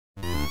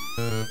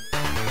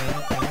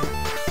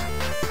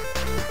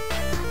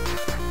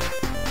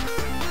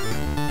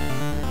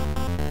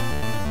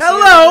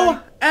Hello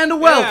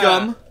and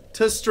welcome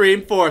to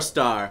Stream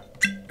 4-Star.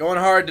 Going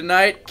hard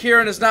tonight.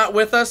 Kieran is not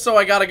with us, so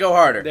I gotta go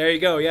harder. There you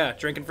go, yeah.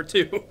 Drinking for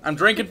two. I'm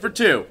drinking for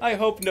two. I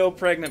hope no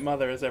pregnant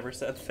mother has ever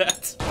said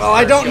that. Well,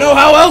 I don't know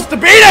how else to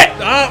beat it!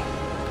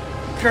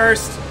 Oh!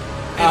 Cursed.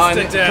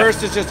 Insta-death.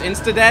 Cursed is just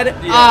insta-dead?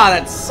 Yeah. Ah,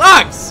 that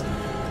sucks!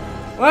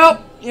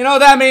 Well, you know what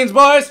that means,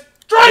 boys.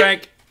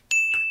 Drink!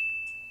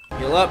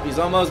 Heal up, he's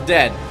almost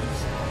dead.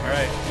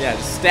 Alright. Yeah,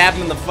 just stab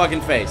him in the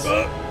fucking face.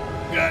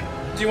 God.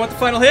 Do you want the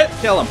final hit?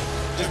 Kill him.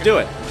 Just do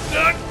it.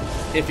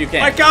 If you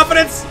can. My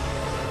confidence!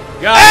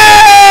 God.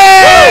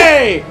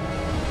 Hey!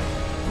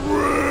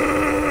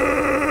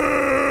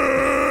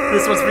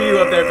 This one's for you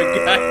up there,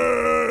 big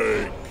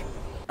guy.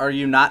 Are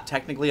you not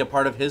technically a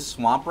part of his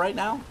swamp right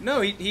now?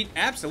 No, he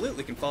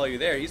absolutely can follow you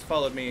there. He's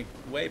followed me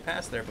way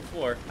past there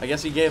before. I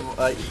guess he gave...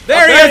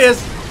 there he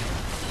is!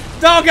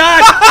 Oh,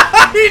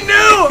 God! He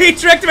knew! He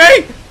tricked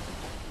me!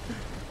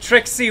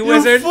 Tricksy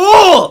wizard. You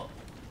fool!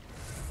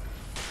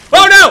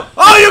 Oh, no!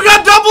 Oh, you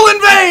got double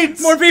invades!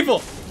 More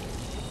people!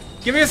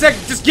 Give me a sec.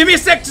 Just give me a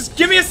sec. Just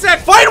give me a sec.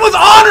 Fight with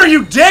honor,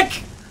 you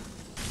dick!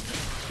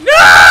 No!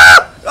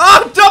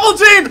 Oh, double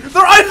team!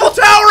 They're Eiffel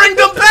Towering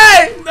to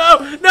pay!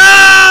 No!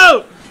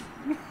 No!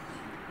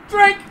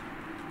 Drink!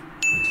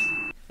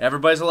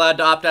 Everybody's allowed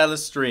to opt out of the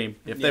stream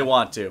if they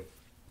want to.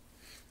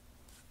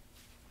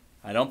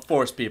 I don't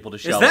force people to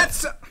show up.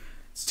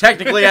 It's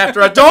technically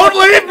after a Don't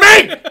Leave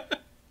Me!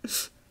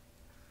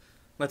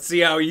 Let's see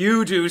how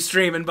you do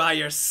streaming by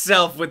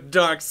yourself with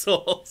Dark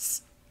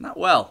Souls. Not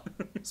well.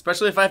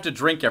 Especially if I have to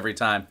drink every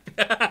time.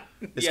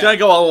 It's gonna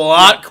go a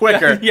lot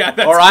quicker.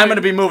 Or I'm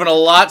gonna be moving a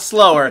lot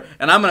slower,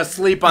 and I'm gonna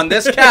sleep on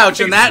this couch,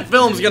 and that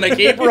film's gonna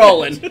keep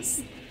rolling.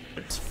 It's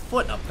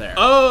foot up there.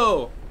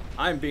 Oh!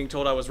 I'm being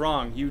told I was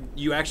wrong.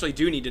 You actually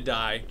do need to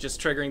die. Just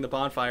triggering the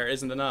bonfire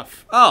isn't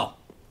enough. Oh.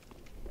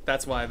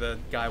 That's why the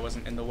guy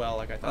wasn't in the well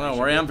like I thought. Oh, don't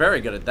worry, I'm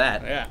very good at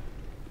that. Yeah.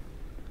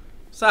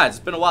 Besides,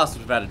 it's been a while since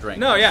we've had a drink.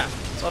 No, yeah.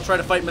 So I'll try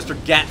to fight Mr.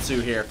 Gatsu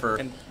here for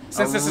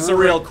since this is a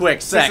real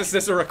quick sec. Since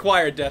this is a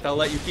required death, I'll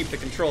let you keep the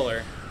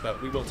controller,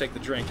 but we will take the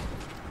drink.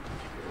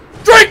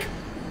 Drink!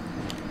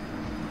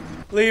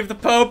 Leave the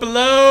Pope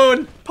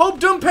alone! Pope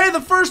Dumpe the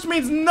First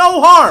means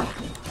no harm!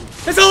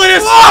 His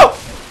Holiness! Whoa!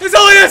 His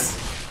Holiness!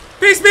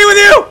 Peace be with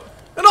you!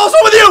 And also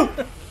with you!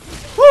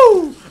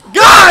 Woo!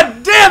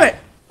 God damn it!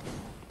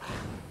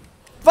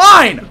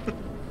 Fine!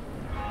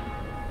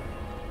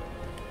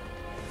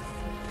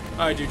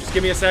 Alright, dude, just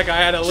give me a sec. I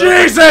had a little...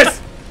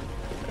 Jesus!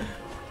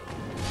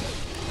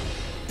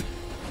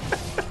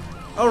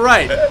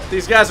 Alright,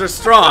 these guys are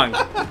strong.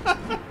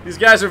 These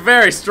guys are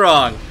very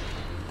strong.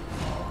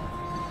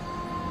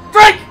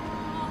 Drink!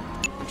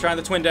 I'm trying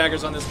the twin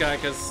daggers on this guy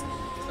because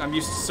I'm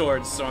used to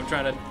swords, so I'm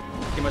trying to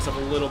give myself a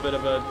little bit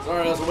of a...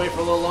 Sorry, I was away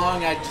for a little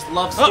long. I just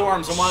love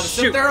storms and wanted to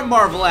sit there and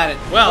marvel at it.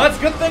 Well, that's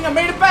a good thing I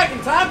made it back in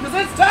time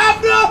because it's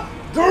time to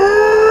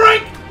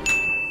drink!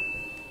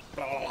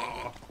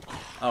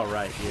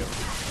 Alright, you.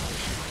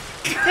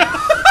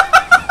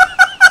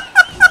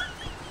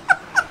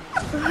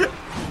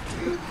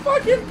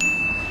 Fucking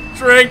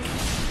drink.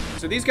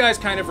 So these guys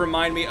kind of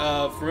remind me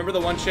of, remember the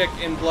one chick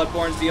in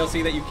Bloodborne's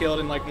DLC that you killed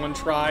in like one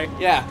try?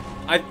 Yeah.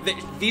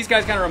 These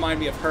guys kind of remind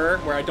me of her,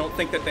 where I don't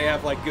think that they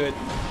have like good,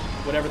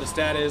 whatever the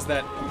stat is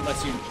that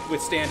lets you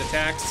withstand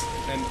attacks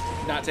and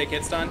not take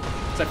hit stun.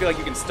 So I feel like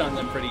you can stun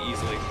them pretty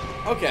easily.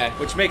 Okay.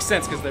 Which makes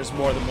sense because there's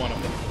more than one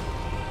of them.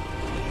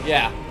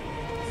 Yeah.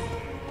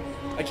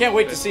 I can't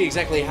wait to see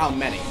exactly how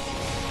many.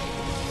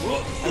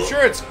 I'm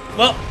sure it's...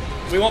 Well,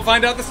 we won't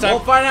find out this time.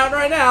 We'll find out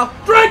right now.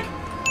 Drink!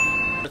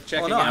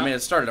 Checking no, out. I mean,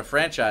 it started a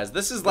franchise.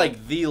 This is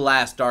like the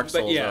last Dark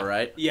Souls, though,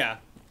 right? Yeah.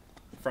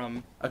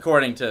 From...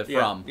 According to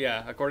From.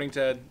 Yeah, according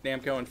to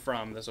Namco and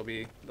From, this will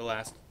be the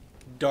last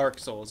Dark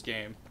Souls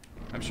game.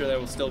 I'm sure there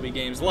will still be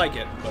games like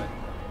it, but...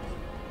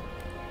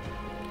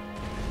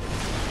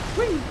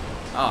 Whee!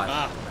 Oh,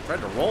 I tried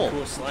to roll.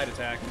 Cool slide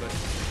attack, but...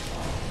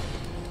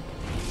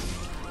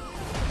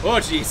 Oh,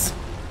 jeez.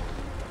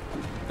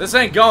 This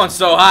ain't going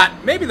so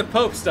hot. Maybe the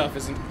Pope stuff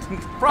isn't...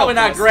 Probably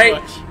not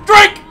great.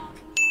 Drink!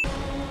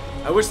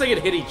 I wish they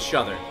could hit each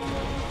other.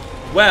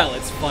 Well,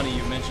 it's funny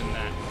you mentioned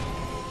that.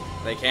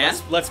 They can?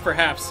 Let's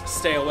perhaps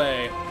stay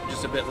away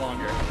just a bit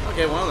longer.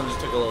 Okay, one of them just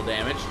took a little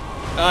damage.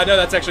 No,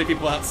 that's actually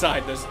people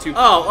outside. There's two.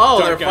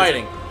 Oh, they're guys.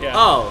 Fighting. Yeah.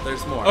 Oh,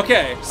 there's more.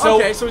 Okay, so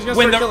he's gonna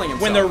start killing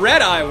himself. When the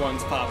red eye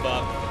ones pop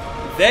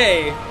up,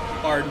 they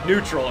are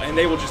neutral and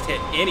they will just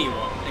hit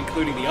anyone,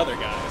 including the other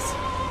guys.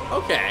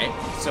 Okay.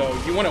 So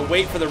you want to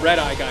wait for the red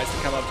eye guys to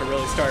come up to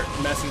really start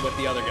messing with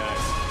the other guys,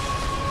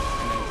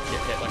 and then get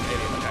hit like an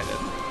idiot, like I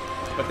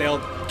did. But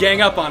they'll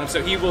gang up on him,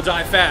 so he will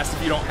die fast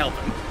if you don't help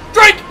him.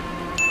 Drink!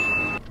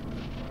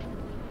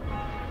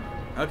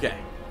 Okay,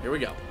 here we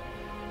go.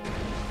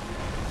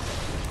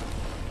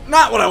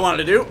 Not what I wanted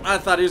to do. I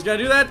thought he was gonna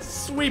do that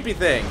sweepy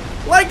thing.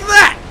 Like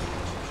that!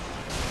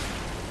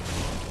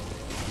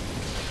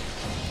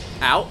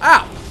 Ow,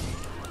 ow.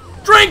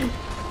 Drink!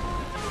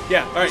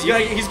 Yeah, all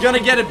right. He's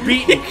gonna get it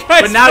beaten.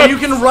 But now you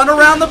can run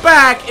around the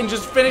back and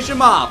just finish him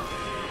off.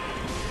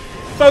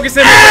 Focus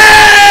him.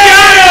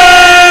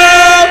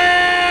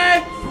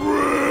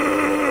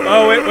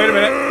 Oh, wait a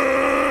minute.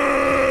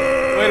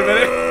 Wait a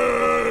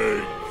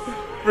minute.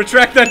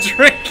 Retract that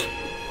drink.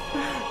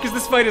 Because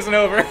this fight isn't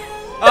over.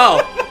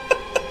 Oh.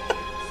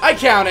 I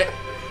count it.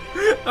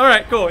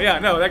 Alright, cool. Yeah,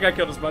 no, that guy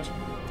killed us a bunch.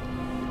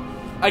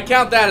 I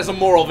count that as a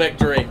moral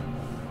victory.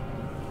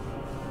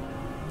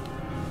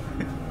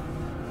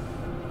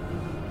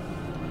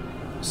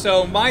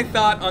 So my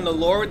thought on the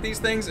lore with these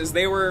things is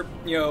they were,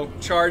 you know,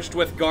 charged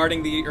with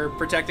guarding or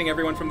protecting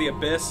everyone from the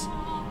Abyss.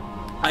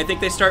 I think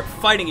they start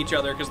fighting each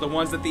other because the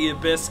ones that the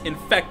Abyss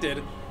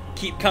infected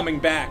keep coming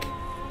back.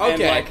 Okay.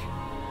 And, like,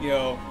 you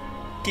know,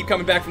 keep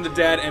coming back from the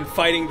dead and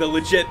fighting the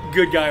legit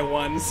good guy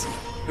ones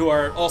who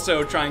are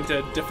also trying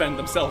to defend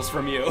themselves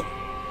from you.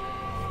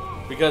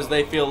 Because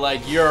they feel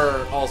like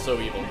you're also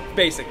evil.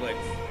 Basically.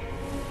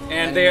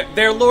 And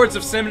they're Lords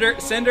of Cinder,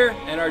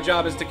 and our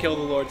job is to kill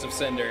the Lords of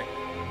Cinder.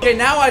 Okay,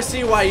 now I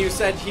see why you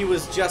said he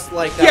was just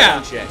like that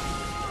one chick.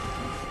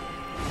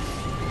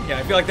 Yeah,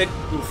 I feel like they...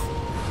 Oof.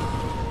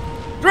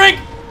 Drink!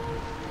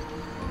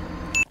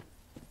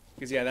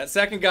 Because, yeah, that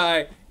second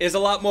guy is a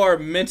lot more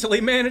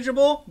mentally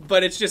manageable,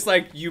 but it's just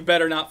like, you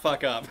better not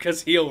fuck up,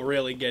 because he'll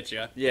really get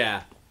you.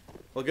 Yeah.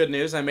 Well, good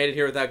news. I made it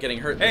here without getting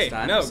hurt this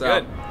time. No, so.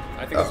 Good.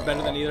 I think it's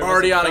better than either of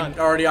us have done.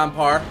 Already on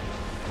par.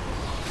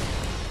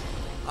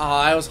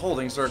 I was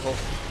holding circle.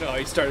 No,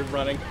 he started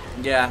running.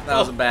 Yeah, that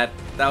wasn't bad.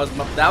 That was...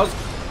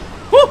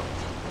 Woo!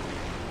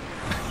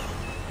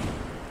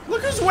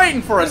 Look who's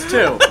waiting for us,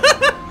 too.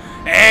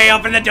 Hey,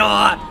 open the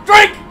door!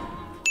 Drink!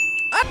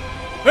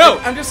 No!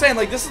 I'm just saying,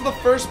 like, this is the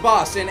first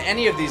boss in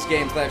any of these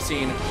games that I've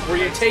seen where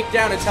you take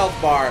down its health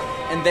bar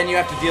and then you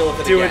have to deal with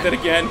it again. Deal with it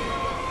again.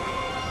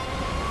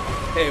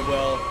 Hey,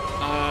 well,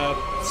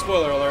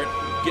 spoiler alert,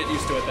 get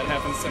used to it. That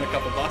happens in a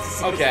couple bosses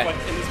in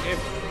this game.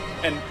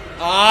 And,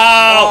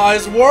 oh,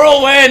 his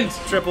whirlwind!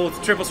 Triple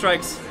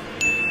strikes.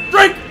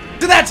 Drink!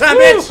 To that time,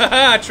 bitch!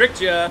 Haha,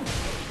 tricked ya.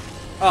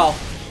 Oh.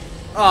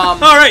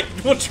 Alright,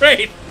 we'll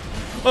trade.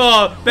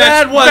 Oh,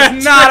 that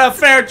was not a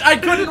fair... I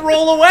couldn't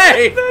roll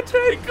away!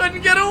 I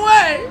couldn't get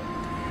away!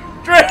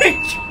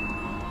 Drink!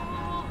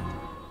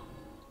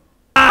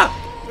 Ah!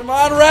 Come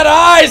on, red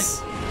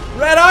eyes!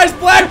 Red eyes,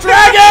 black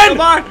dragon!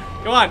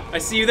 Come on, I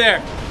see you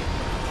there.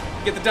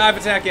 Get the dive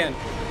attack in.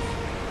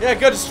 Yeah,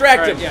 go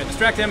distract him. Yeah,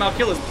 distract him, I'll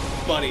kill his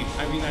buddy.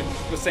 I mean, I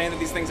was saying that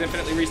these things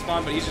infinitely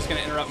respawn, but he's just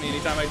gonna interrupt me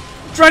anytime I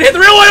try to hit the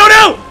real one, oh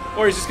no!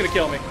 Or he's just gonna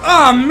kill me.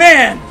 Oh,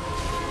 man!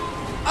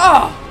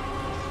 Oh!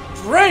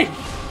 Drink!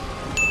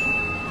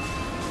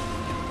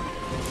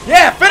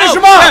 Yeah, finish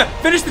him off!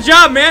 Yeah, finish the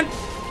job, man!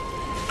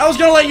 I was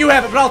gonna let you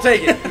have it, but I'll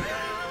take it.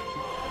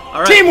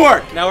 All right.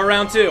 Teamwork! Now we're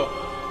round 2.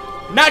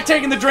 Not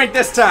taking the drink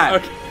this time.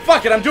 Okay.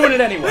 Fuck it, I'm doing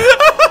it anyway.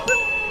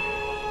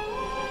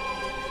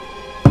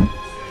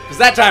 Because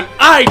that time,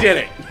 I did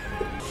it!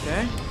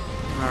 Okay.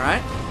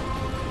 Alright.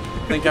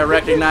 I think I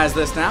recognize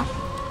this now.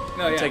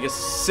 Oh, yeah. Take a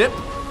sip.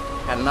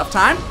 Had enough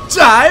time.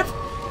 Dive!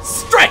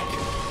 Strike!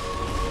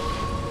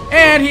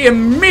 And he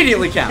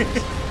immediately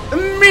counters.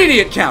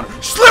 Immediate counter.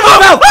 Sliver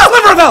of health!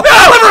 Sliver of health!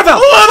 Sliver of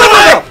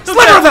health!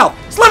 Sliver of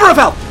health! Sliver of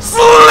health!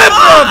 Sliver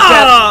of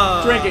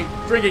death!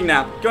 Drinking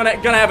now.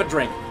 Gonna have a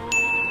drink.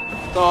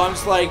 So I'm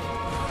just like,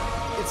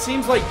 it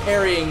seems like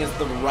parrying is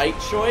the right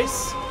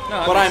choice,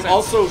 but I'm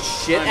also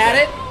shit at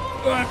it.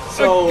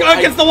 So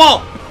against the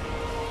wall.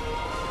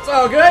 It's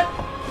all good.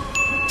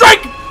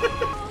 Drink.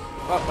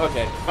 Oh,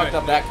 okay. Fucked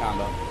up that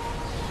combo.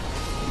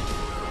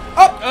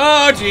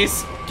 Oh,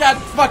 jeez. Got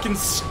fucking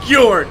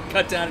skewered.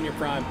 Cut down in your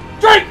prime.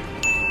 Drink!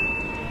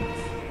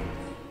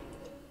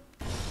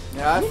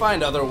 Yeah, I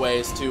find other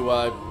ways to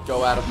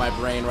go out of my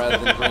brain rather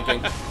than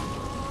drinking.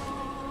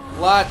 A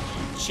lot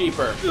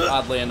cheaper,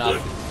 oddly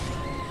enough.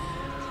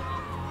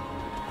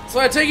 So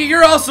I take it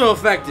you're also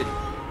affected.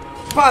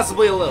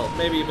 Possibly a little.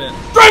 Maybe a bit.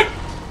 Drink!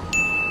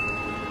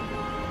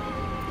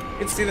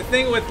 And see, the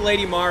thing with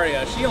Lady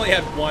Maria, she only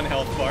had 1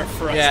 health bar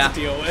for us to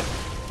deal with.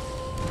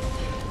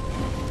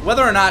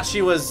 Whether or not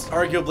she was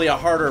arguably a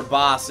harder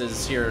boss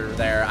is here or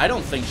there. I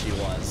don't think she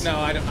was. No,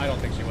 I don't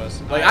think she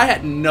was. Like, I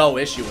had no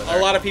issue with her.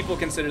 A lot of people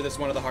consider this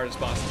one of the hardest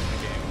bosses in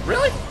the game.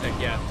 Really?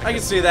 Yeah. I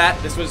can see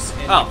that. This was...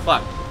 Oh,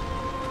 fuck.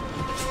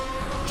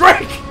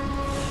 Drink!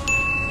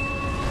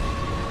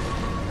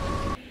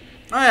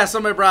 Oh yeah,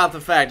 somebody brought up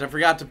the fact. I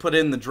forgot to put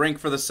in the drink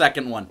for the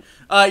second one.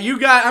 You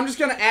guys, I'm just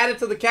gonna add it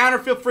to the counter.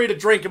 Feel free to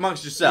drink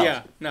amongst yourselves.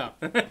 Yeah, no.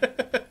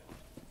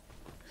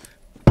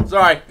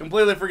 Sorry,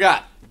 completely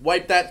forgot.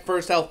 Wipe that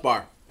first health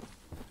bar.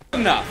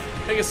 Enough.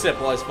 Take a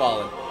sip while he's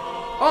falling.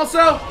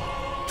 Also,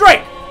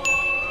 drink!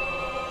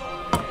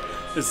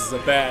 This is a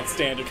bad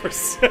standard for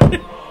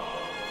setting.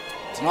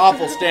 It's an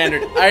awful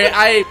standard.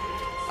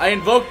 I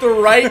invoke the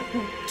right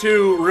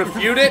to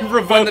refute it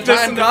when the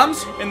time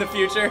comes. In the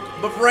future.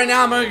 But for right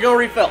now, I'm gonna go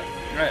refill.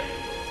 Right.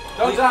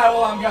 Don't die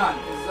while I'm gone.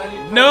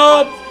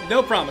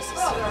 No promises.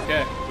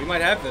 Okay, we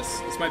might have this.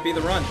 This might be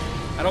the run.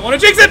 I don't want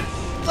to jinx it!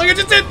 Like I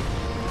just did!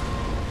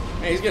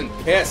 Hey, he's getting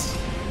pissed.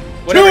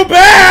 Whatever. Too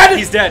bad!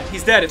 He's dead.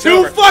 He's dead. It's Too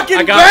over. fucking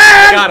I got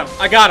bad! Him.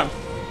 I got him. I got him.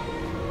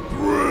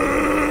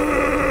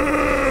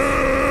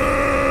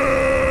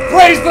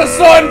 Praise the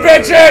sun,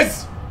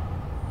 bitches!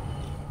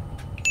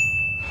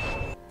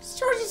 This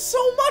charge is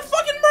so much.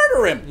 Fucking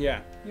murder him.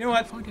 Yeah. You know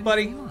what,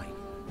 buddy?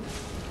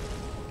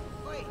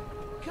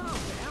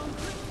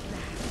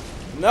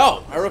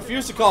 No, I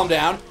refuse to calm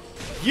down.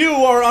 You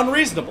are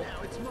unreasonable.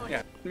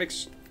 Yeah.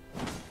 Makes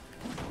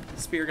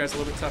the spear guy's a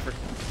little bit tougher.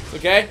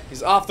 Okay,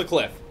 he's off the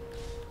cliff.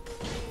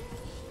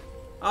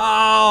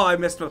 Oh, I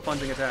missed the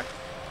plunging attack.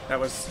 That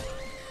was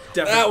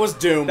definitely. That was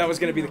doom. That was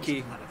gonna be the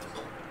key.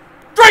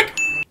 Drink!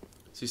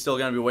 Is he still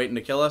gonna be waiting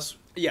to kill us?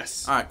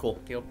 Yes. Alright, cool.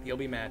 He'll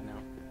be mad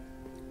now.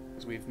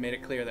 Because we've made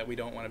it clear that we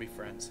don't want to be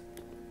friends.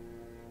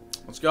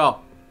 Let's go.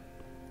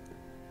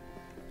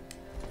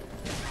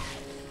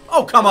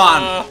 Oh, come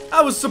on!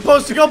 I was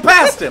supposed to go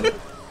past him!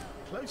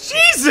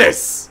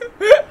 Jesus!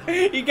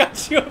 He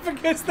got you up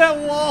against that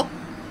wall.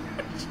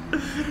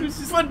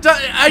 But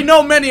I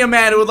know many a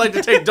man who would like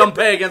to take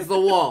Dumpei against the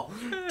wall.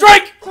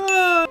 Drink!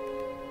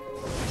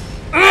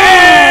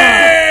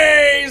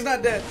 Hey! He's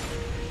not dead.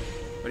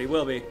 But he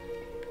will be.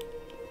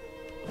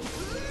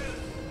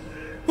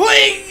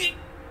 Wait!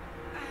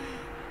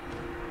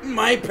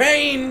 My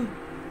pain!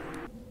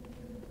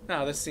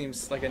 No, this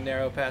seems like a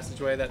narrow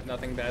passageway that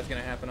nothing bad's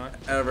gonna happen on.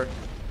 Ever.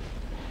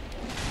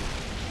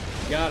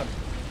 Got him.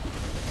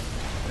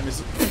 Let me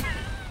see.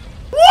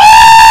 Woo!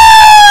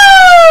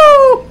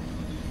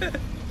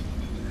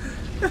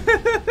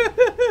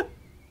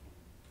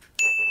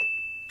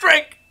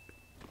 Drink!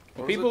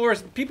 People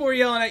were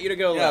yelling at you to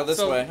go left. Yeah,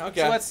 this way.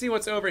 Okay. So let's see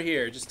what's over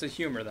here, just to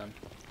humor them.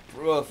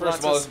 Well, first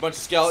of all, there's a bunch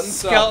of skeletons.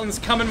 Skeletons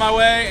coming my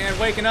way and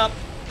waking up.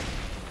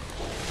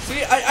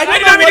 See, I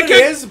don't know what it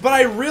is, but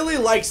I really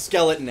like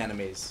skeleton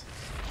enemies.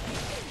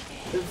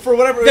 For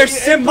whatever They're it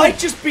simple. might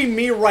just be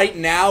me right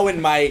now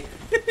in my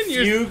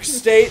fugue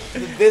state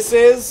that this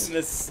is.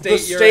 The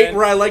state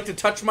where I like to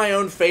touch my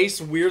own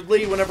face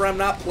weirdly whenever I'm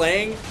not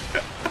playing.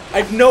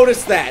 I've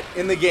noticed that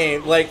in the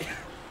game. Like,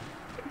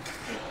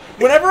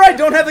 whenever I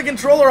don't have the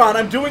controller on,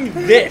 I'm doing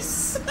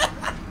this.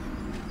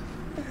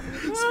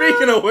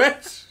 Speaking of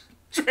which,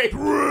 Drake.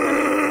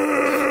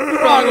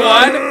 Wrong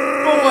one,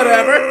 but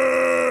whatever.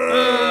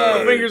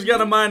 Fingers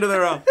got a mind of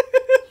their own.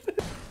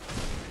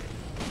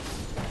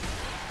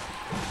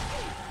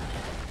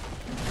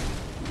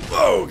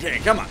 Okay,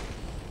 come on.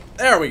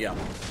 There we go.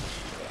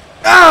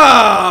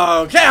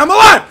 Oh, okay, I'm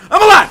alive!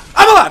 I'm alive!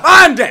 I'm alive!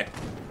 I'm dead!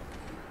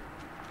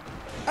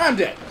 I'm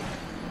dead.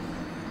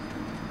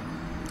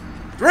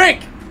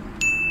 Drink!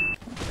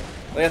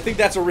 Like, I think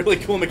that's a really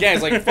cool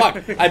mechanic. It's like,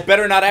 fuck, I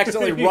better not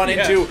accidentally run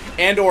into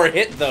and or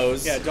hit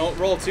those. Yeah, don't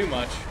roll too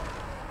much.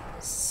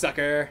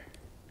 Sucker.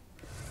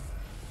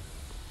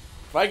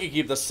 If I could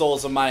keep the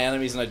souls of my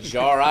enemies in a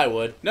jar, I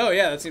would. No,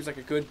 yeah, that seems like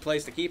a good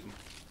place to keep them.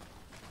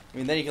 I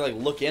mean, then you can, like,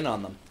 look in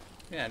on them.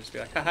 Yeah, just be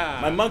like,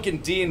 haha. My monk in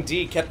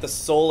D&D kept the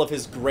soul of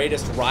his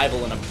greatest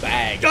rival in a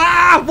bag.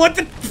 Ah! What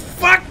the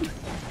fuck?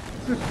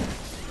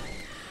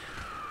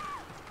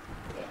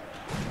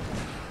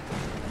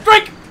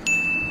 Drink!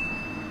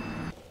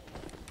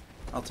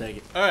 I'll take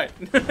it. Alright.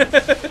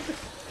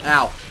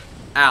 Ow.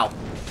 Ow.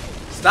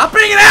 Stop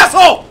being an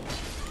asshole!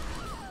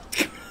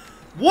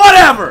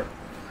 Whatever!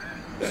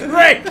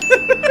 Great!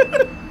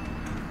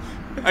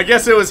 I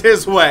guess it was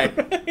his way.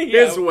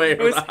 His way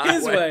or the highway.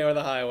 His way or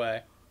the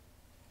highway.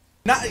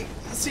 Not,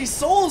 see,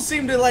 souls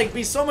seem to like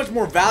be so much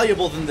more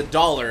valuable than the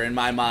dollar in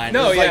my mind.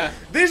 No, it's yeah. Like,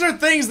 these are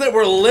things that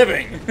we're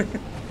living.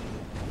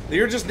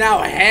 You're just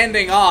now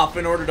handing off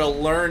in order to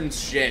learn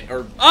shit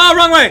or. Oh,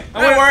 wrong way!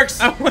 That works.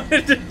 I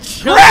wanted to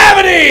jump.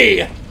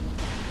 Gravity!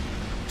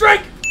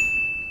 Drink!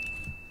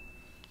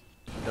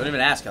 Don't even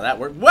ask how that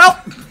worked.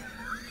 Well!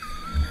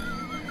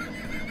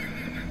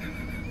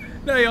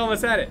 No, you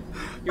almost had it.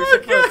 You were so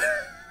close.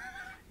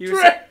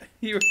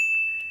 You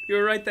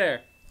were right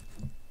there.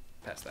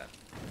 Past that.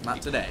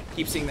 Not today.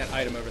 Keep seeing that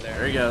item over there.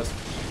 There he goes.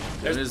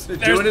 There's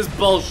Doing his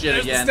bullshit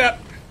there's again. The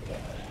step.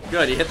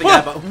 Good, he hit the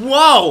guy.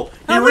 Whoa!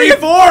 He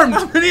reformed!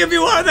 How many of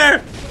you are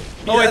there?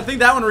 Oh, wait, I think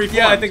that one reformed.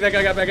 Yeah, I think that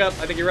guy got back up.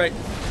 I think you're right.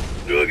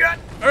 Oh, God.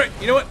 All right,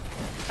 you know what?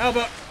 How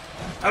about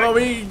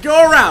we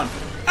go around?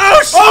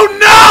 Oh, shit! Oh,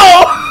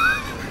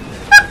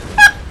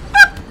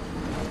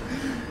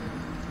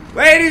 no!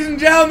 Ladies and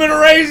gentlemen,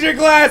 raise your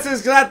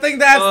glasses, because I think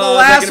that's the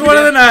last one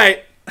of the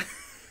night.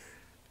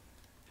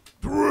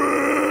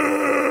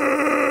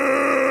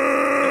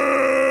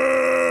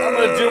 I'm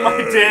gonna do my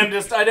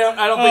damnedest. I don't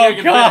think I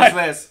can finish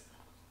this.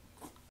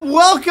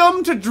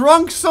 Welcome to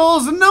Drunk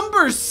Souls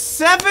number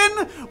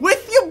 7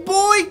 with your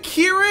boy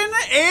Kieran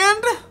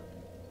and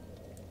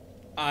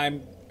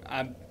I'm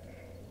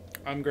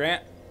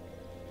Grant.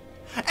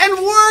 And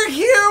we're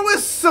here with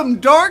some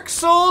Dark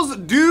Souls,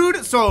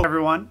 dude. So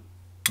everyone,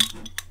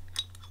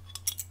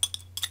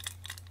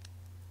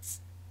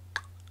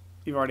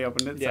 you've already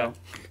opened it, so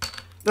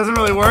doesn't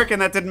really work,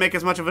 and that didn't make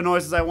as much of a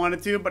noise as I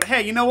wanted to. But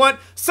hey, you know what?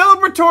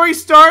 Celebratory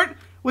start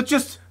with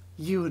just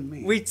you and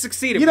me. We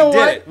succeeded. You know we did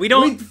what? it. We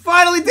don't. We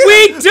finally did We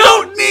it.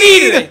 don't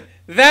need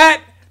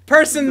that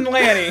person,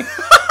 Lanny.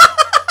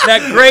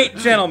 That great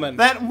gentleman.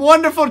 That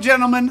wonderful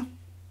gentleman.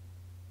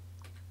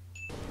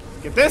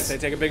 Get this. They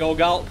take a big old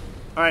gulp.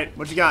 All right,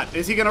 what you got?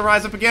 Is he gonna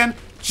rise up again?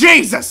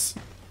 Jesus!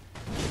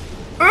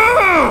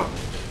 Ugh!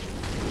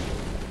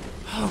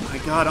 Oh my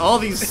god, all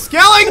these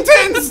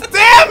skeletons!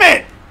 Damn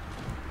it!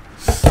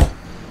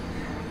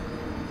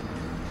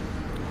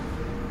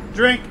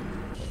 Drink.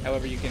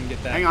 However you can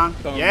get that. Hang on.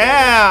 Bone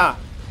Yeah!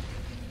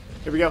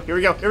 Here we go, here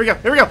we go, here we go,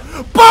 here we go!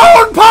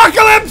 Bone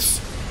apocalypse!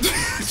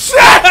 Shit!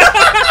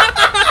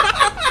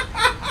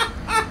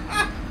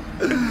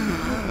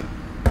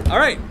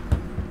 Alright.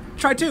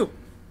 Try 2.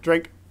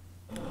 Drink.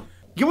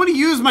 You want to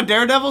use my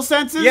daredevil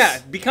senses? Yeah,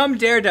 become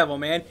Daredevil,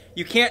 man.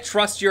 You can't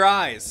trust your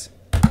eyes.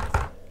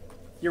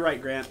 You're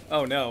right, Grant.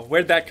 Oh no,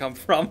 where'd that come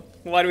from?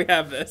 Why do we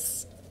have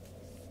this?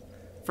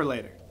 For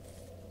later.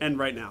 And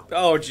right now.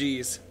 Oh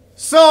jeez.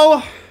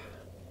 So,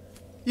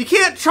 you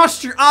can't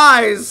trust your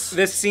eyes.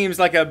 This seems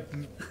like a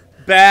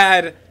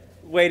bad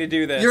way to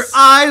do this. Your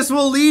eyes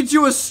will lead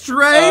you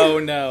astray. Oh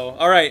no.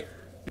 Alright.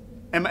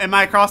 Am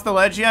I across the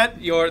ledge yet?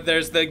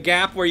 There's the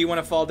gap where you want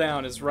to fall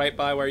down is right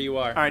by where you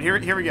are. Alright,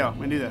 here we go.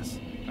 We're gonna do this.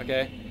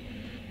 Okay.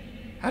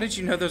 How did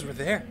you know those were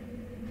there?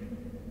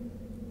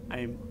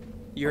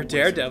 You're a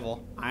wizard.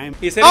 Daredevil. Oh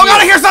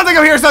god, I hear something!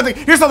 I hear something!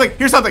 Here's something!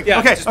 Here's something! Yeah,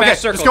 okay, just okay, mash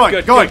circles. just going,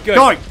 Good, going, good,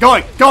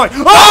 good. going.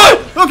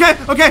 Oh!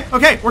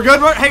 Okay, we're good.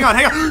 Hang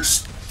on.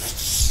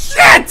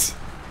 Shit!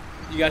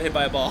 You got hit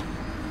by a ball.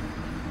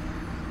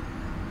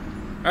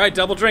 Alright,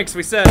 double drinks,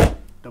 we said.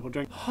 Double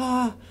drink.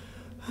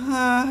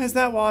 Is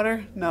that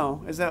water?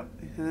 No. Is that...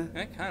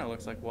 That kind of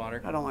looks like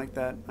water. I don't like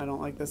that. I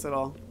don't like this at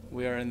all.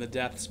 We are in the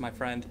depths, my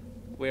friend.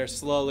 We are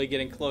slowly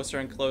getting closer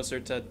and closer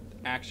to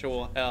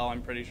actual hell,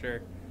 I'm pretty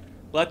sure.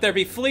 Let there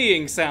be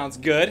fleeing sounds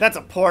good. That's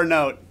a poor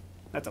note.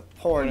 That's a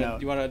poor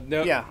note. You want to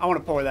note? Yeah, I want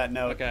to pour that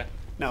note. Okay.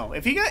 No,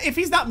 if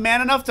he's not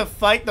man enough to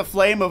fight the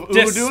flame of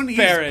Udun,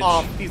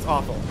 he's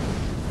awful.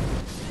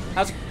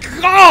 How's...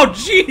 Oh,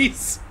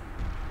 jeez!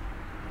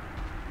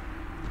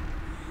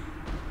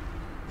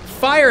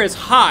 Fire is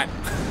hot.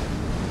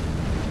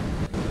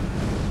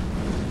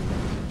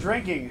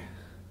 Drinking.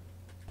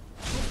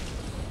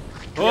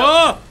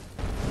 Oh!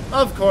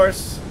 Of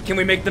course. Can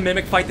we make the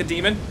mimic fight the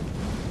demon?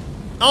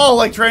 Oh,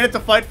 like train it to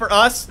fight for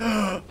us?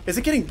 Is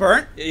it getting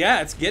burnt?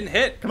 Yeah, it's getting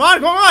hit. Come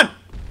on!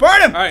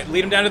 Burn him! Alright,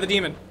 lead him down to the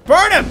demon.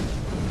 Burn him!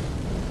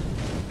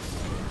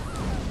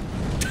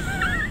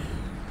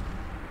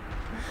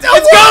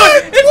 It's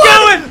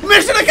going!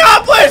 Mission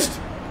accomplished!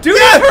 Dude,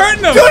 it's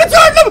hurting them! Dude, it's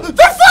hurting them!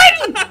 They're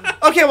fighting!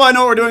 Okay, well, I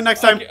know what we're doing next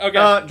time.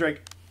 Okay.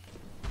 Drink.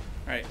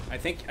 Alright, I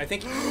think...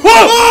 Whoa!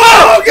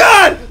 Oh,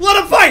 God!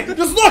 Let him fight!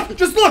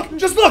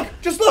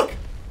 Just look!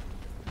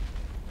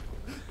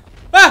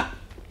 Ah!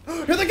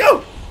 Here they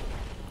go!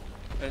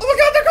 Oh my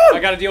God, they're going! I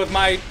gotta deal with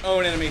my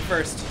own enemy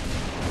first.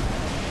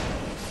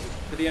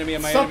 For the enemy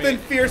of my Something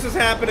enemy. fierce is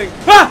happening.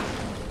 Ah!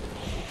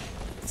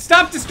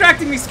 Stop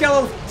distracting me,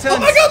 skeletons! Oh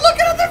my God, look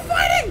at them, they're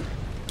fighting!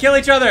 Kill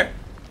each other!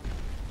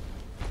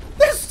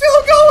 They're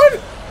still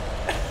going!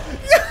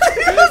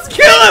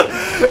 Kill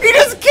him! He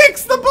just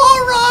kicks the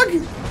ball rug!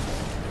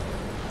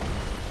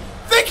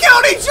 They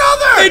killed each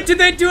other! Did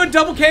they do a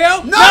double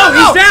KO? No,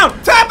 he's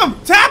down! Tap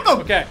him!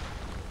 Okay.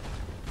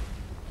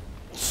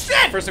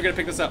 Shit! First I'm gonna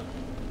pick this up.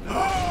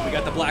 We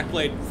got the black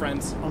blade,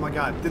 friends. Oh my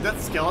God, did that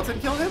skeleton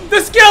kill him? The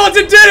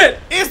skeleton did it!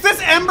 Is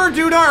this Ember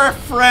Dudar a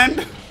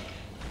friend?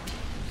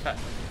 Cut.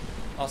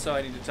 Also,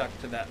 I need to talk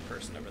to that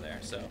person over there,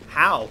 so...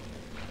 How?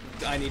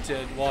 I need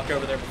to walk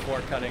over there before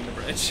cutting the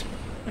bridge.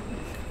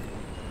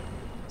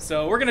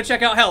 So we're gonna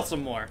check out hell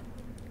some more.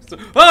 So,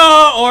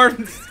 or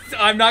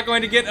I'm not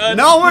going to get a...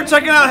 No, we're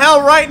checking out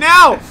hell right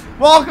now!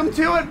 Welcome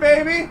to it,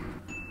 baby!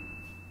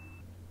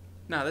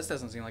 No, this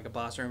doesn't seem like a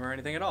boss room or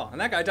anything at all. And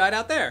that guy died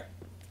out there.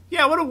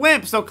 Yeah, what a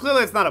wimp, so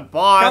clearly it's not a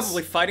boss.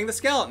 Probably fighting the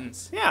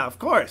skeletons. Yeah, of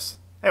course.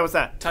 Hey, what's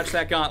that? Touch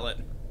that gauntlet.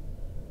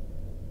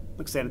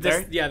 Looks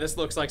sanitary. This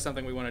looks like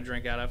something we want to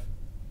drink out of.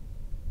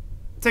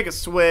 Take a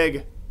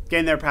swig.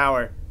 Gain their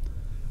power.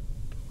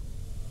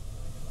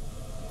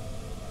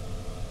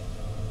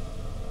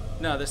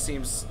 No, this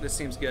seems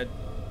good.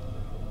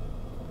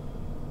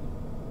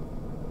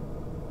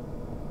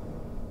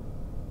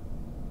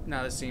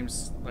 No, this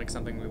seems like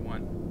something we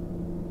want.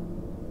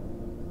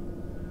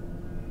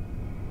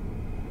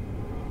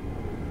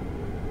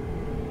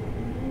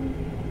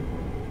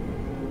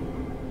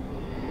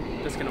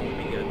 This can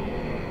only be good.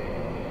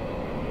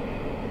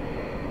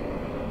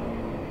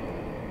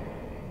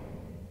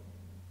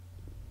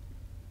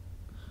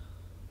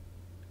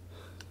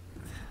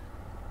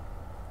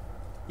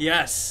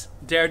 Yes,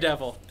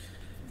 Daredevil.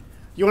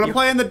 You want to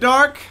play in the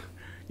dark?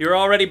 You're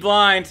already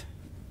blind.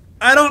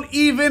 I don't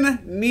even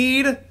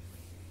need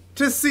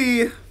to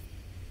see.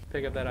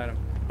 Pick up that item.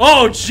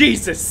 Oh,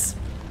 Jesus!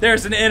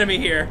 There's an enemy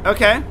here.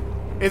 Okay.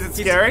 Is it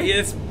scary?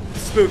 It's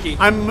spooky.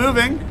 I'm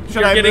moving. Should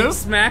You're I getting move?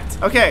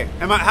 smacked. Okay.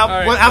 Am I? How's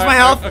All my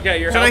health? Okay,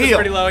 your Should health I is heal?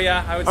 pretty low.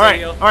 Yeah, I would All say right.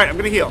 heal. All right. I'm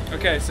gonna heal.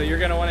 Okay, so you're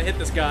gonna want to hit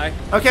this guy.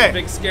 Okay.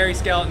 Big scary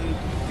skeleton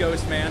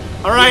ghost man.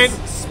 All right.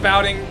 He's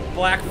spouting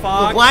black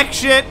fog. Black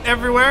shit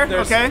everywhere.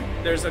 Okay.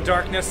 There's a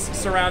darkness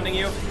surrounding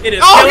you. It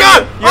is. Oh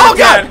god! Oh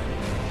god!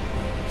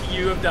 god!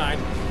 You have died.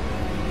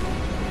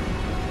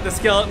 The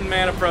skeleton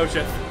man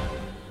approacheth.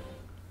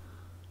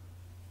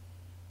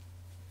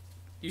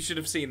 You should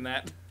have seen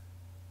that.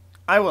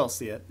 I will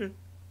see it.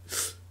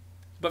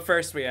 But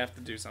first, we have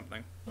to do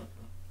something.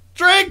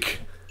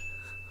 Drink!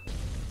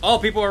 Oh,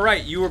 people are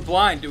right. You were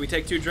blind. Do we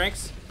take 2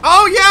 drinks?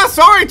 Oh yeah,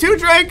 sorry, 2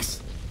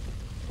 drinks!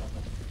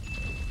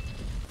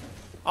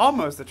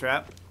 Almost a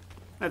trap.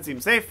 That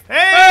seems safe.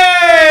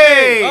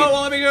 Hey! Oh,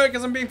 well, let me do it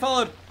because I'm being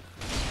followed.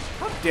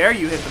 How dare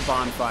you hit the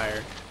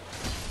bonfire?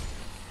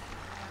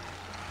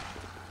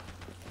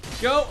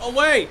 Go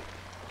away!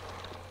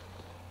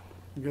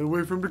 Gotta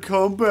wait for him to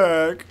come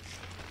back.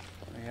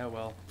 Yeah,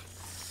 well.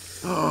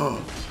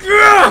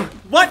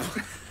 What?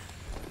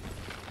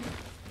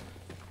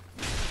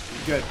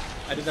 Good.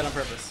 I did that on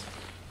purpose.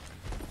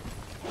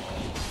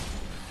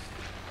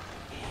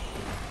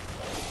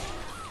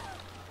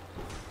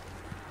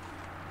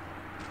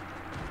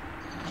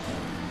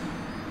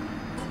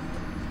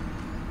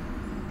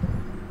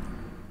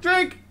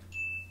 Drink!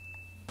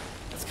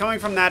 It's coming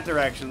from that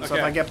direction, so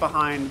if I get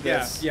behind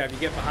this... Yeah, if you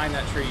get behind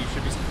that tree, you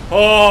should be...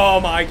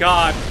 Oh my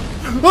god!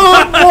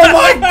 Oh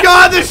my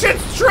god, this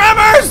shit's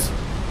tremors!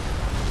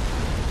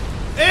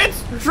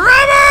 It's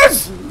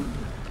tremors!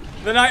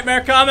 The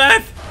nightmare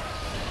cometh!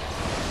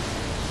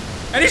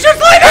 And he shoots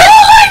lightning!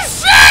 Holy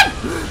shit!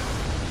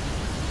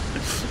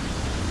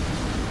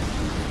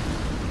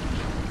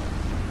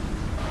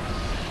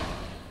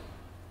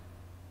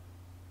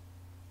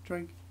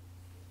 Drink.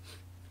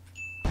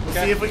 We'll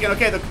see if we can.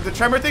 Okay, the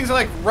tremor things are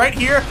like right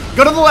here.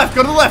 Go to the left.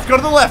 Go to the left. Go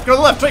to the left. Go to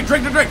the left. Drink.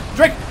 Drink. Drink.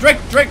 Drink. Drink.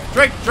 Drink.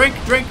 Drink. Drink.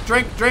 Drink.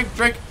 Drink. Drink.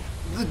 Drink.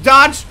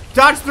 Dodge.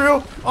 Dodge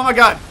through. Oh my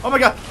god. Oh my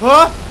god.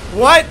 Huh?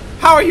 What?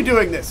 How are you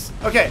doing this?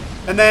 Okay,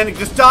 and then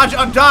just dodge.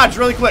 Dodge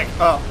really quick.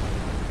 Oh.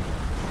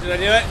 Did I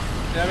do it?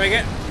 Did I make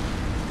it?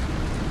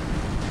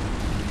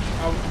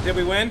 Oh, did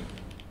we win?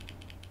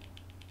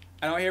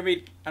 I don't hear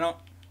me. I don't.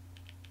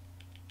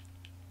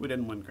 We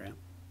didn't win, Grant.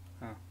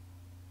 Oh.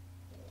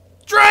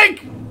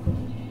 Drink!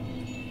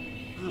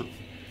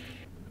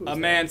 A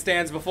man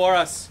stands before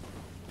us.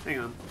 Hang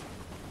on.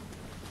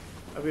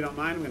 If you don't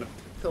mind, I'm gonna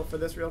pilfer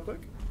this real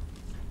quick.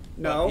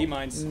 No. Well, he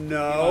minds.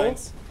 No. He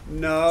minds.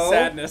 No.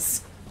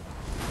 Sadness.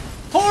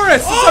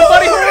 Horace! It's our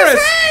buddy Horace!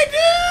 Hey,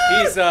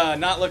 dude! He's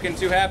not looking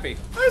too happy.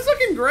 Oh, he's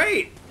looking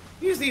great.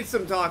 He just needs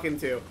some talking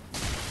to.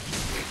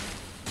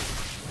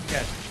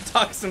 Yeah,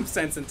 talk some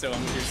sense into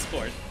him with your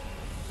sport.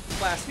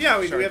 Yeah,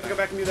 we have to go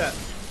back and do that.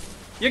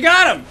 You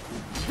got him!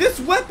 This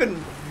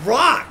weapon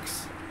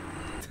rocks!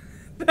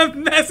 The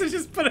message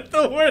is put at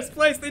the worst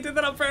place. They did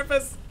that on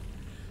purpose.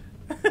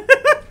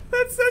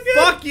 That's so good.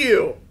 Fuck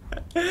you!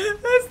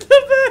 That's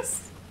the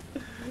best.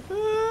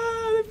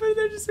 They put it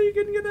there just so you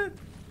couldn't get that.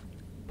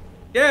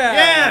 Yeah!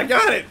 Yeah,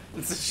 got it!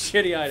 It's a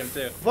shitty item,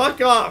 too. Fuck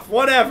off,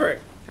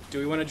 whatever. Do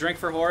we want to drink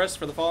for Horace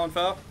for the fallen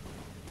foe?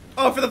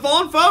 Oh, for the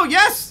fallen foe?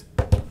 Yes!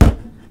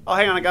 Oh,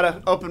 hang on, I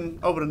gotta open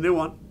a new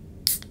one.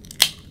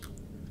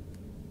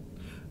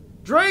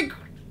 Drink!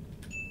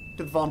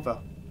 To the fallen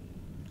foe.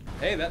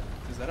 Hey, is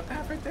that a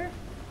path right there?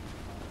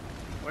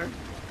 Where?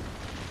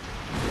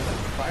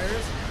 Fire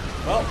is?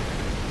 Well,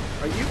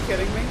 are you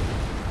kidding me?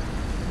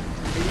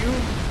 Are you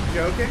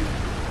joking?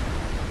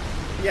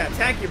 Yeah,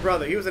 attack your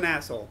brother. He was an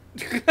asshole.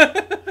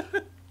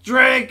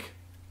 Drink!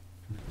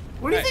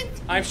 What do you think?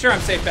 I'm sure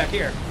I'm safe back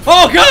here.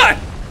 Oh, God!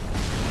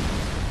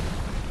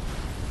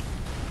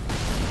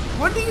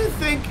 What do you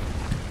think?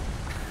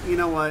 You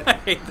know what? I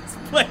hate this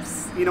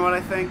place. You know what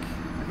I think?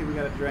 I think we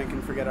gotta drink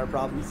and forget our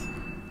problems.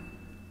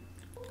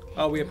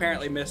 Oh, we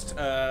apparently missed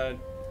a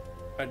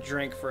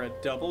drink for a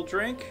double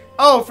drink.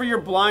 Oh, for your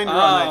blind run,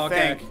 I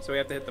think. So we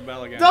have to hit the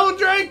bell again. Double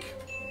drink!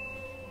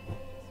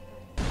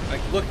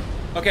 Like, look.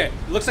 Okay,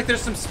 it looks like there's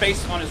some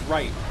space on his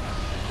right. I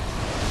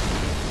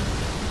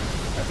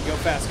have to go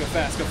fast, go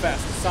fast, go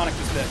fast. Sonic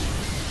this bitch.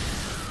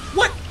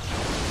 What?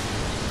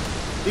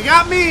 You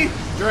got me!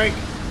 Drink.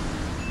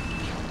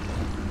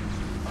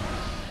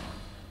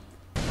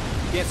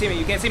 You can't see me,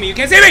 you can't see me, you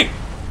can't see me!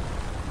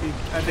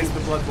 I think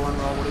the Bloodborne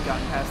roll would have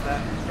gotten past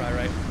that. Probably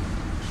right.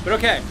 But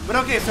okay. But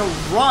okay, so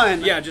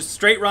run. Yeah, just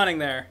straight running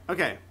there.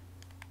 Okay.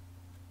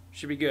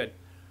 Should be good.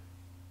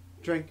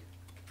 Drink.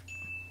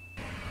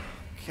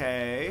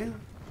 Okay.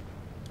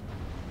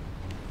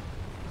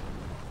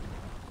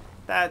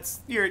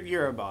 That's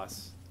you're a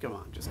boss. Come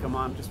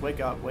on, just wake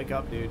up,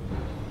 dude.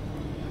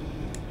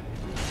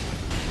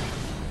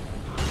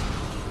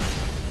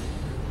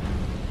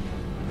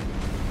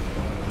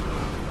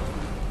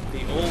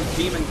 The old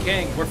Demon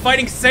King. We're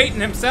fighting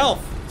Satan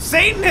himself.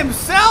 Satan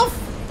himself?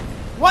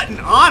 What an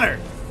honor.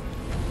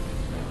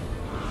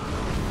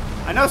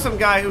 I know some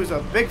guy who's a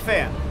big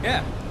fan.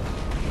 Yeah.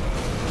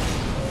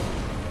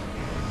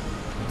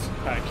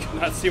 I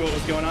could not see what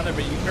was going on there,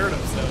 but you heard him,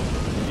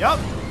 so. Yup.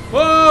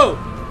 Whoa!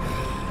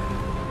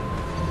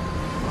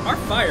 Our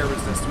fire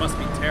resist must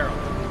be terrible.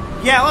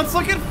 Yeah, let's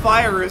look at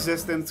fire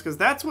resistance, because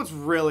that's what's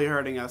really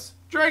hurting us.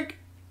 Drink.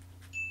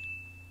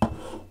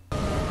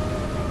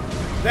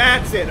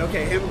 That's it.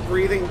 Okay, him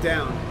breathing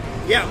down.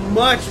 Yeah,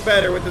 much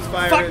better with this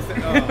fire.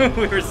 Oh.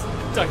 We were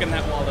stuck in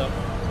that wall, though.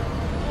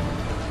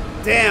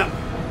 Damn.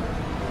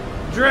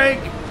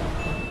 Drake.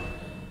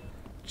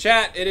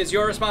 Chat, it is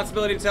your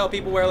responsibility to tell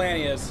people where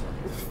Lanny is.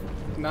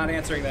 Not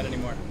answering that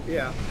anymore.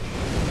 Yeah.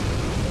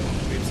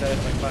 We've said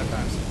it like 5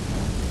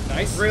 times.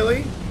 Nice.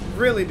 Really?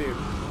 Really, dude.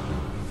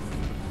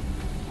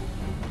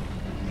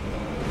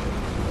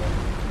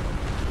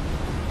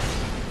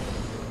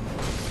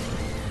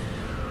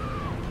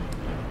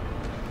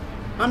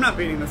 I'm not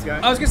beating this guy.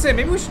 I was gonna say,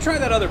 maybe we should try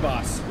that other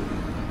boss.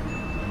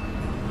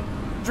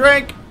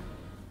 Drink.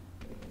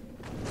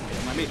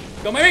 Go my meat.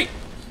 Go my meat!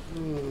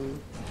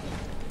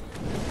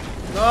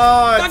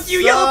 Oh, fuck you,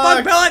 yellow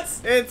bug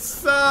pellets! It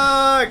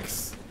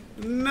sucks.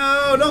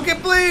 No, don't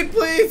get bleed,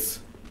 please.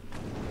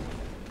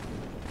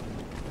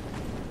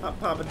 Pop,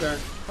 pop a darn.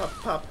 Pop,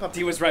 pop, pop.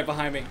 He was right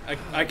behind me.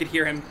 I could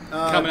hear him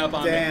coming up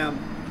on me. Damn.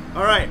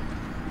 All right.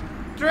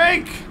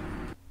 Drink.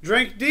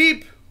 Drink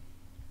deep.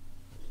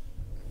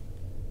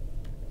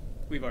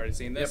 We've already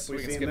seen this. Yep,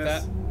 we can skip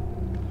that.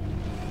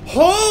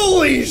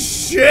 Holy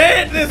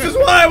shit! This is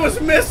what I was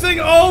missing.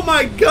 Oh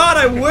my god!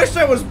 I wish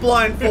I was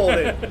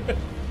blindfolded.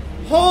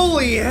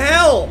 Holy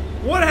hell!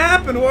 What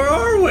happened? Where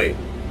are we?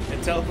 It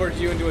teleported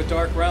you into a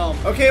dark realm.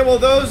 Okay, well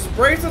those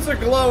bracelets are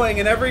glowing,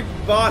 and every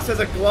boss has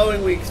a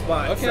glowing weak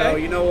spot. Okay. So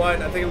you know what?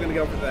 I think I'm gonna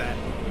go for that.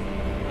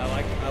 I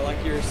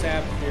like your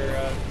sap. Your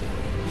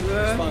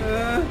spunk.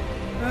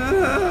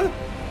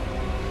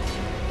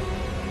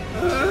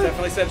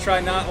 Definitely said try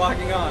not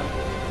locking on.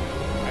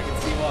 I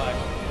can see why.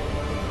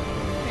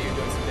 Hey, you're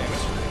doing some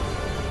damage.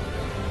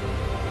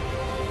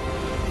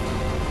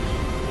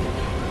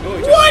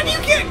 Ooh, What? You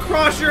can't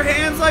cross your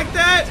hands like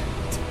that?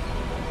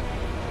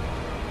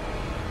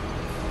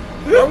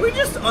 Are we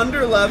just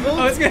under leveled?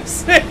 I was gonna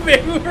say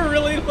maybe we were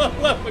really low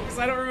level because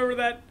I don't remember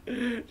that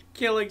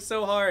killing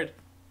so hard.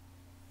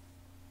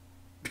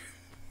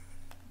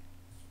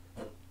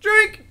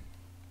 Drink.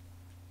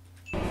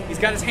 He's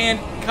got his hand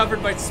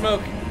covered by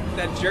smoke.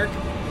 That jerk.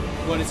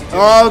 What is he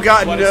doing? Oh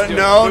god, What no, is he doing?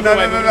 no, Move no,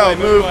 away, no, move no, away,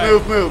 no, move, away.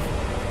 move, move.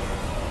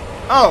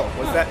 Oh,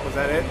 was that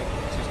it?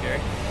 It's too scary.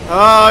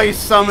 Oh, he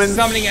summoned. He's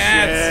summoning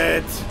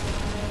ads. Shit.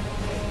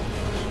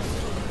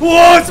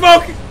 Whoa,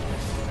 smoke!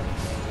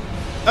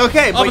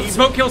 Okay, Oh, but but the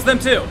smoke kills them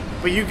too.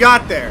 But you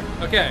got there.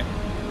 Okay.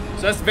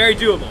 So that's very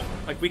doable.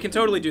 Like, we can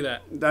totally do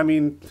that. I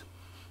mean,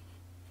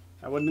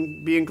 I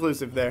wouldn't be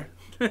inclusive there.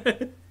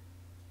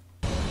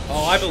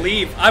 Oh, I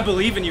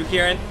believe in you,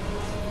 Kieran.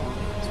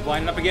 He's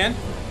winding up again.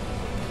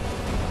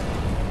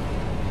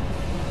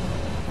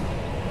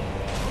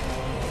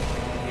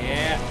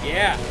 Yeah,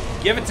 yeah.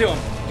 Give it to him.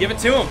 Give it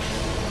to him.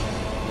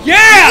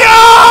 Yeah!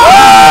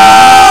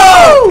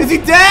 Yo! Is he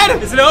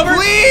dead? Is it over?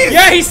 Please!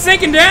 Yeah, he's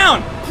sinking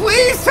down.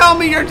 Please tell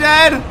me you're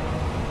dead!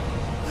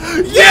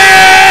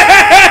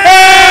 Yeah!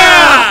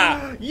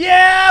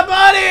 Yeah,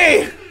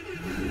 buddy!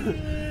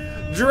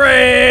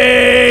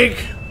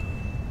 Drake!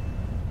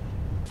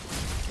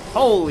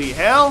 Holy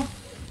hell.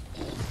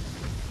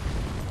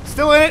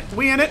 Still in it.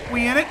 We in it.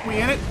 We in it.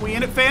 We in it. We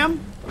in it, fam.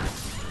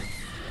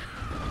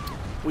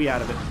 We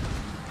out of it.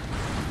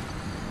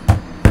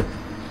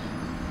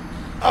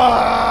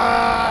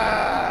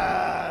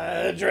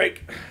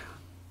 Drake.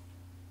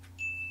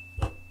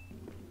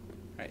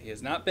 Alright, he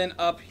has not been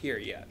up here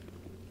yet.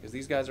 Because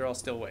these guys are all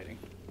still waiting.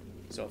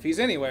 So if he's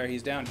anywhere,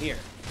 he's down here.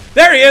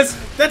 There he is!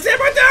 That's him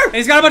right there! And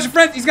he's got a bunch of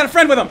friends. He's got a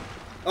friend with him.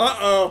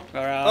 Uh-oh.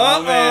 Alright,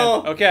 Uh-oh.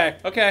 man. Okay,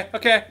 okay,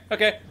 okay,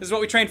 okay. This is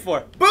what we trained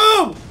for.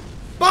 Boom!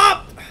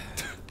 Bop!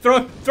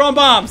 Throwing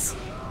bombs.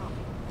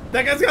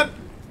 That guy's got...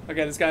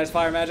 Okay, this guy has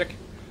fire magic.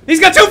 He's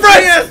got 2 friends!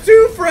 He has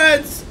 2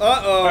 friends!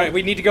 Uh-oh. Alright,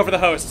 we need to go for the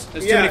host.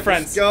 There's too many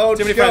friends. Go,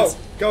 too many go. friends.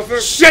 Go for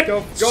Shit!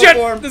 Go Shit!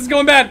 for him. This is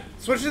going bad.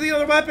 Switch to the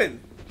other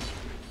weapon.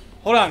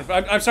 Hold on.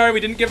 I'm sorry we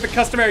didn't give the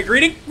customary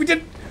greeting. We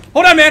did.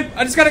 Hold on, man.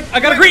 I gotta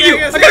greet you.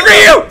 I gotta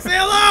greet you. Say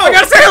hello. I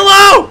gotta say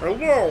hello.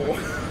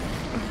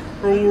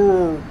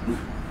 Hello.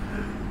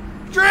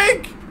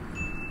 Drink.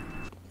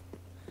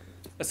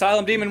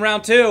 Asylum Demon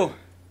round 2.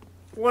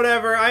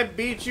 Whatever. I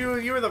beat you.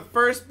 You were the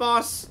first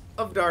boss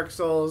of Dark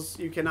Souls.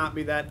 You cannot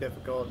be that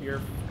difficult. You're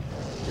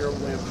a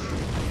wimp.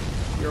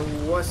 You're a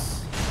wuss.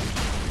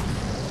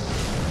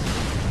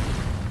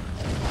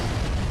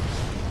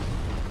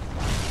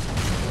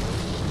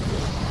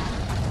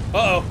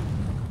 Uh-oh.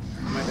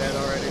 Am I dead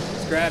already?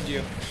 He's grabbed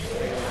you.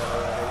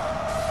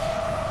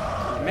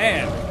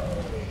 Man.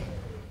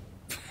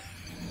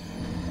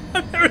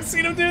 I've never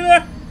seen him do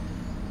that.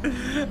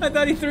 I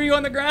thought he threw you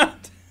on the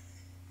ground.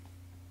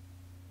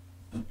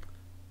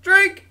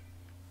 Drink!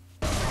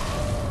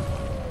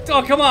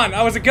 Oh, come on.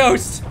 I was a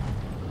ghost.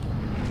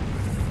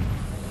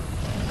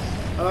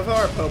 I love how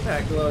our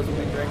Popak glows when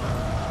we drink.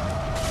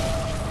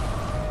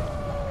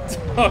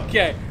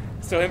 Okay.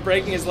 So him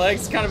breaking his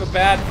legs is kind of a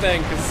bad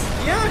thing, because...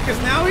 Yeah,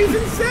 because now he's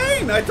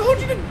insane! I told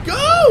you to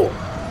go!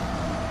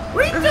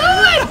 What are you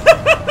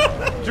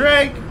doing?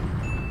 Drink!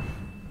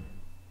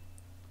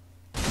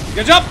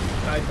 Good job!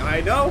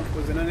 I know. It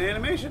was in an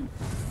animation.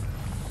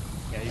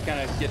 Yeah, you kind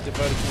of get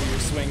devoted to your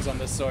swings on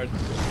this sword.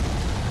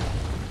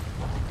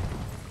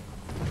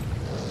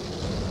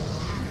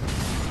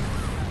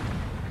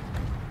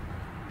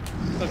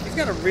 Look, he's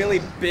got a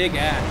really big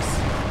axe.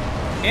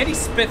 And he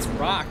spits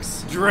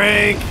rocks.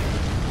 Drink!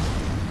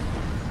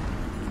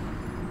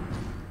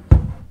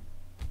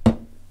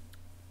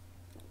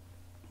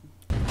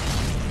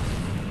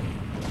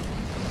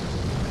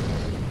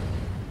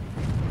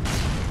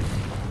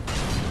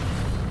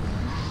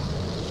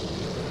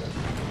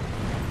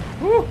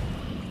 Woo!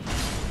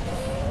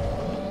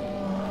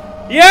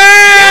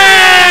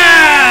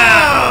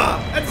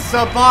 Yeah! That's a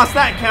sub boss,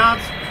 that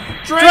counts.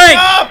 Drink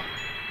up!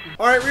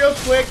 Alright, real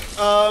quick,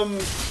 Are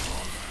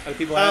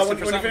people asking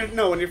for something?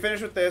 when you're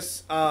finished with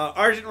this,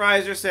 Argent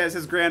Riser says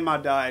his grandma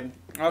died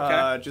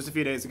just a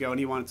few days ago and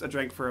he wants a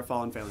drink for a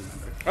fallen family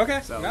member. Okay.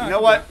 So, no, you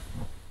know what?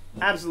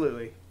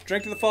 Absolutely.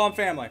 Drink to the fallen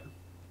family.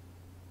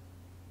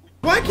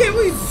 Why can't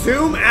we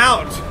zoom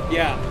out?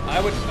 Yeah,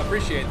 I would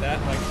appreciate that.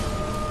 Like,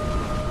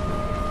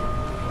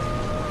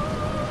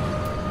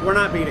 we're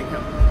not beating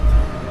him.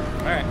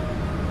 alright.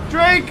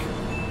 Drink!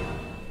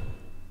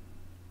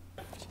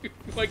 You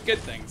like good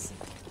things.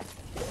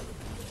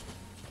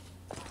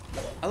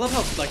 I love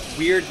how, like,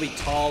 weirdly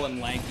tall and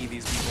lanky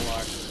these people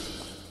are.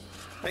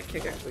 That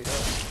kick actually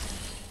does.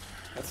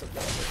 That's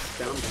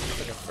astounding. That's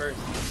like a first.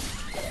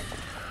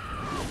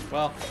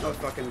 Well, No, it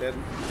fucking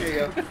didn't. Here you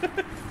go.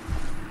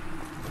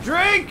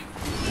 Drink!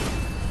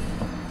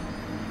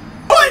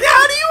 What?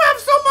 How do you have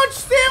so much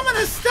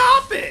stamina?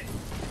 Stop it!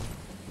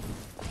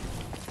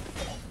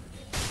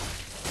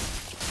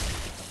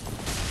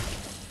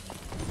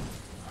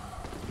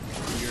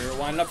 you're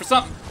winding up for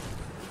something.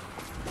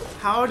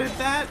 How did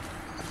that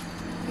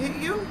hit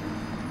you?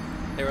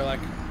 They were like,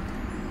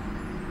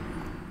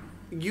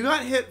 You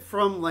got hit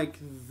from, like,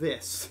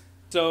 this.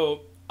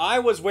 so I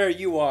was where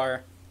you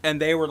are,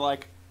 and they were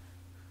like,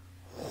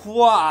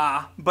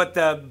 wah, but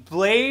the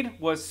blade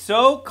was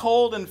so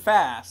cold and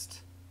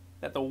fast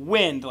that the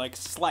wind, like,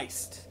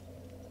 sliced.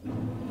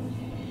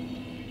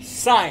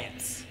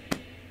 Science.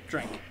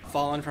 Drink.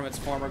 Fallen from its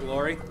former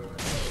glory.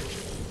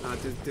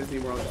 Disney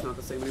World is not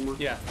the same anymore.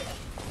 Yeah.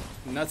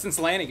 Not since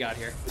Lanny got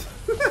here.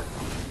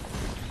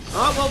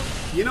 Oh,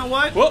 well, you know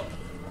what? Whoop!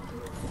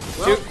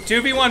 Well,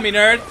 2v1 me,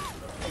 nerd.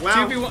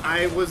 wow, 2v1.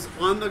 I was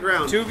on the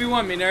ground.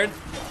 2v1 me, nerd.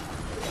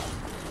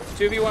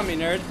 2v1 me,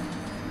 nerd.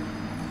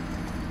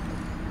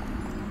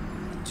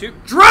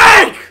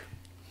 Drink!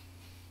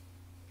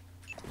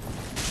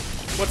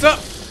 What's up?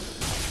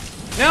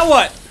 Now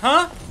what?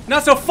 Huh?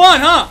 Not so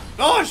fun, huh?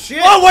 Oh,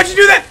 shit! Oh, why'd you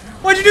do that?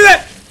 Why'd you do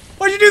that?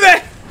 Why'd you do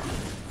that?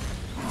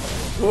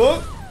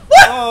 Whoop.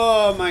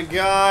 Oh, my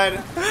God.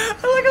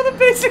 I like how the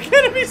basic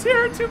enemies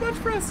here are too much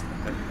for us.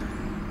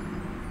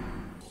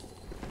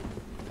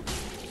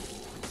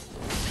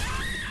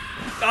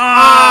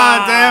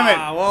 Ah, damn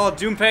it. Well,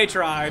 Doompay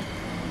tried.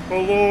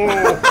 Hello.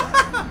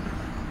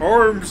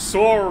 I'm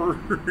sorry.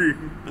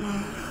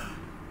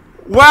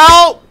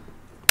 Well,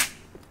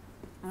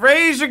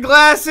 raise your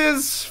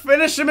glasses.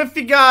 Finish them if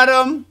you got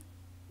them.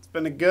 It's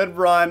been a good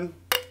run.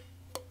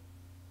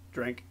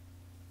 Drink.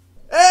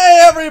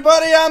 Hey,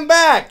 everybody, I'm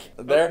back.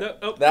 There?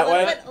 Oh, That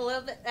way? A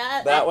little bit.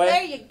 That way?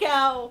 There you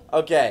go.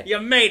 Okay.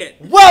 You made it.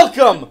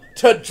 Welcome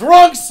to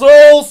Drunk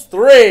Souls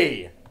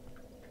 3.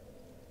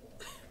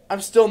 I'm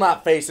still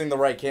not facing the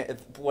right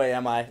way,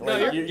 am I? No,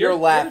 Like, you're- you're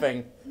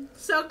laughing.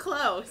 So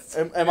close.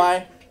 Am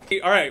I?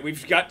 All right,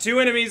 we've got 2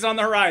 enemies on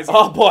the horizon.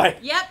 Oh, boy.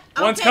 Yep.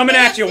 One's okay, coming they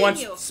at you. have One's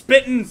seen you.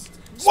 spitting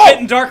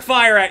dark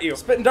fire at you.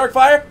 Spitting dark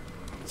fire?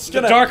 It's The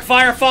gonna, dark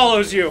fire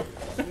follows you.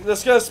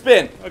 It's gonna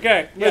spin.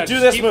 Okay. Yeah, do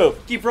just this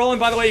move. Keep rolling.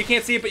 By the way, you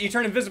can't see it, but you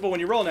turn invisible when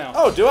you roll now.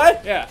 Oh, do I?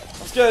 Yeah. I'm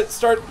just gonna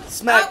start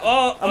smack.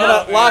 Oh, I'm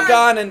gonna lock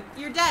on and...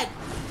 You're dead.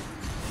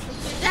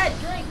 You're dead.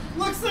 Drink.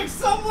 Looks like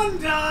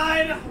someone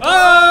died.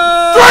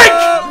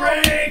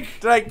 Oh! Drink.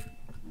 Drink!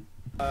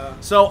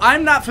 So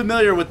I'm not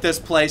familiar with this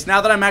place.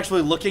 Now that I'm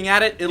actually looking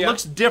at it, it Yeah.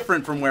 looks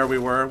different from where we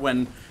were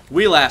when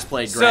we last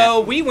played Grant. So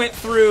we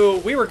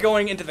were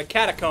going into the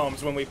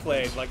catacombs when we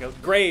played, like a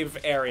grave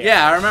area.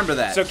 Yeah, I remember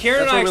that. So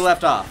Kieran That's and where I- we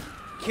left off.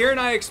 Kieran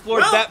and I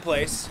explored Well- that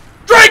place.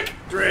 Drink!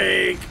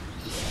 Drink.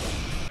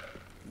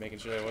 Making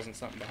sure there wasn't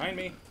something behind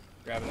me.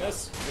 Grabbing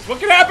this. 'Cause what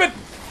could happen?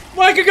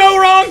 What could go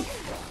wrong?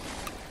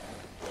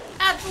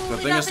 Absolutely.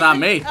 Good thing it's nothing.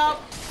 not me. Oh.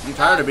 I'm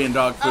tired of being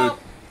dog food. Oh.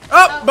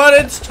 Oh, but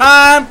it's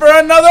time for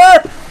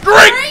another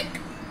drink! Drink.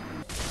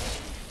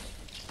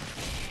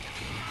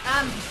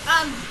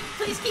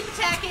 Please keep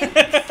attacking.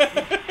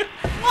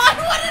 Why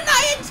wouldn't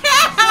I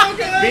attack?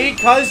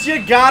 Because you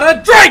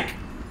gotta drink!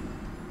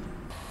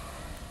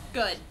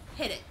 Good.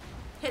 Hit it.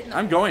 Hit in the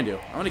I'm going to.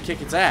 I'm gonna kick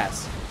its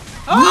ass.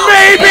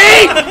 Oh!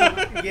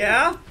 Maybe!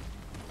 Yeah?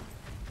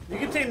 You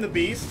can tame the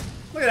beast.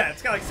 Look at that.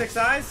 It's got like 6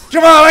 eyes.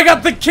 Come on, I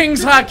got the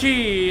king's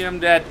hockey. I'm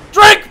dead.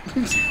 Drink!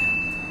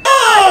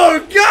 Oh,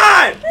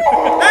 God!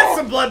 That's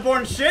some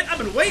Bloodborne shit. I've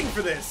been waiting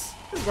for this.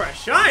 This is where I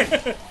shine.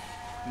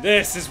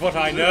 This is what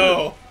I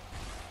know.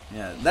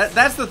 Yeah,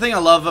 that's the thing I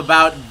love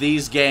about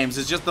these games,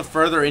 is just the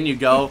further in you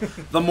go,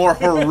 the more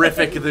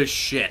horrific the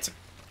shit.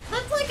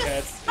 That's like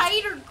a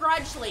spider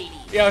grudge lady.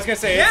 Yeah, I was gonna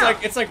say Yeah.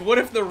 it's like what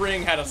if the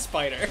ring had a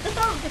spider?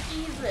 Oh,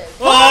 Jesus.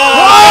 Oh!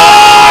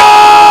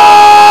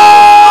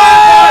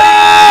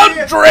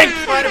 Drink!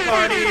 Spider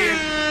party.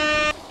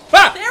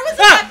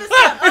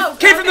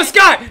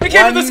 sky! It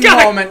came from the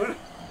sky! Moment.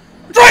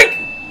 Drink!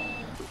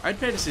 I'd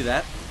pay to see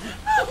that.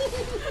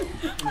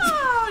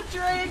 Oh,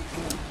 drink.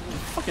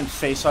 Fucking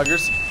face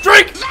huggers.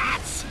 Drink!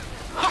 That's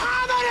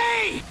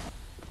harmony!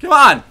 Come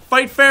on,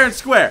 fight fair and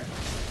square.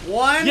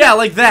 One. Yeah,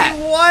 like that.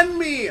 You won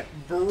me,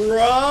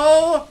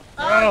 bro.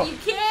 Oh, you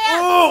can't.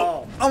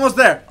 Oh, almost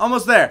there,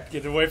 almost there.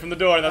 Get away from the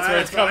door. That's where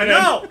it's coming I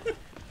know.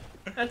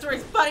 That's where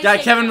he's putting Got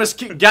it. Kevin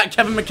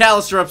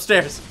McAllister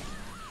upstairs.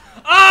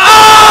 Ah!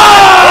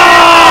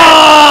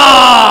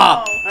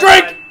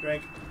 Drink!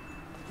 Drink.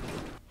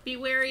 Be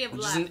wary of Which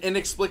is left. an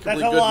inexplicably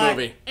That's a good lie.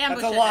 movie.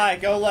 Ambush That's a it. lie.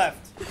 Go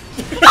left.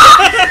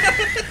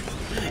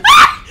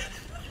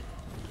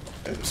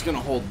 I'm just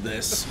gonna hold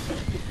this.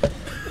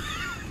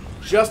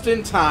 Just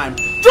in time.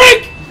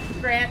 Drink!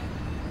 Grant.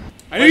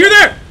 I knew you were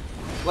there!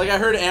 Like, I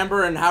heard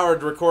Amber and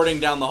Howard recording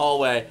down the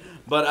hallway,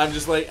 but I'm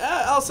just like,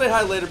 I'll say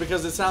hi later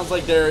because it sounds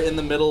like they're in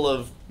the middle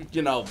of,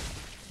 you know,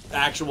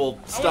 actual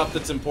stuff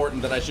that's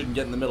important that I shouldn't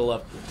get in the middle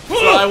of. So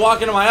I walk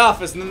into my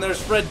office, and then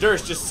there's Fred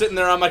Durst just sitting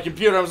there on my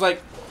computer. I was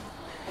like,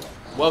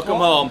 welcome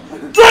home.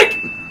 Drink!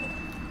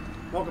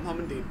 Welcome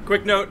home indeed.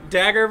 Quick note,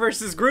 dagger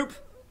versus group,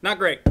 not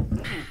great.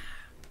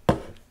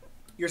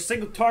 Your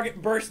single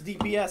target burst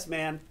DPS,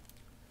 man.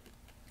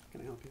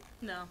 Can I help you?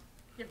 No,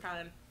 you're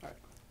fine.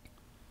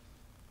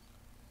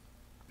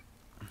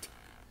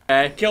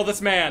 Okay. Kill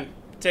this man.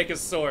 Take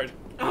his sword.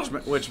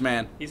 Which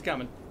man? He's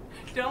coming.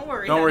 Don't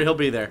worry. Don't worry, he'll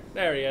be there.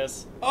 There he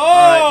is.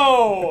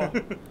 Oh!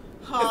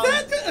 Hug.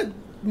 Is that a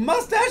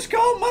mustache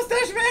call?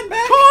 Mustache man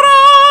back?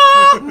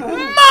 Kora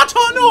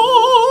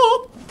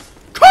Matano!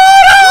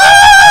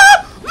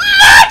 Kora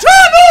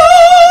Matano!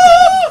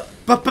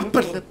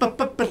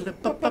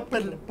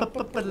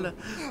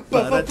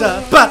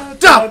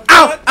 Ow!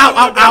 Ow!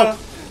 Ow! Ow!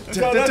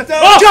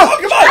 Oh,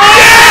 come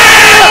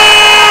on!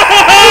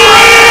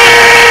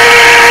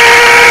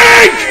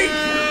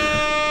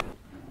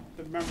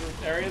 Remember,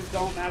 areas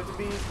don't have to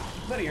be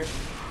linear.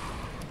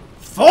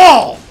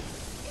 Fall!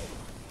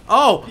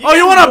 Oh! Oh,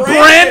 you want to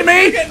brand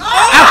me?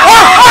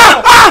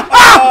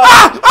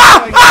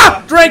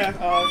 Drink!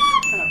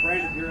 Kind of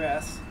branded your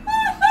ass.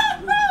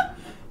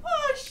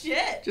 Oh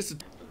shit! Just.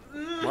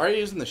 Why are you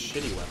using the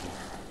shitty weapon?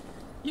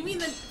 You mean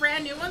the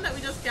brand new one that we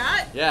just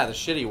got? Yeah, the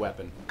shitty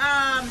weapon.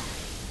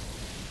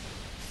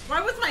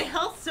 Why was my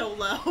health so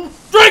low?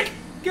 Drink!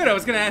 Good, I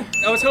was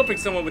hoping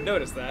someone would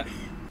notice that.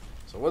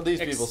 So what do these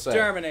people say?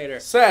 Exterminator.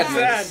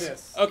 Sadness.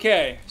 Sadness.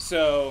 Okay,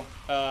 so,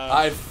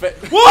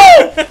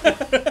 Whoa!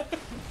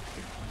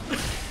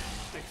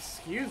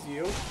 Excuse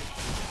you.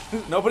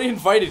 Nobody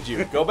invited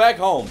you. Go back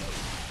home.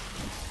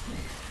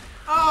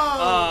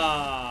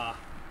 Ah.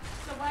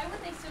 So why were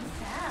they so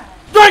sad?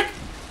 Drink!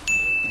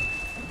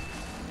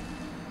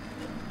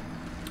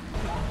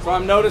 So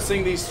I'm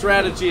noticing the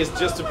strategy is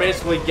just to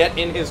basically get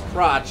in his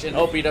crotch and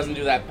hope he doesn't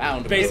do that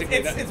pound. Basically.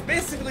 It's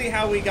basically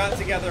how we got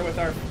together with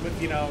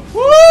you know,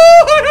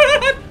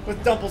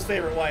 with Dumple's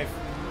favorite wife.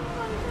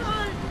 Oh my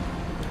god.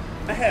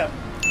 Ahem.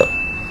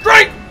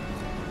 Drink!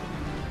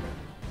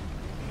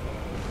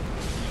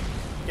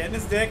 Getting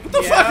his dick. What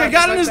the fuck? I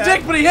got in his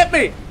dick, but he hit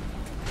me.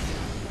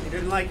 He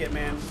didn't like it,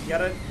 man. You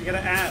gotta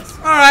ask.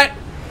 All right.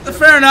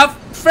 Fair enough.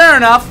 Fair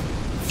enough.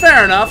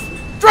 Fair enough.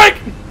 Drink!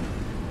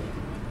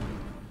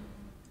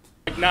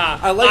 Nah,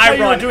 I like how you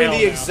were run doing hell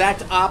the now.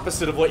 exact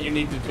opposite of what you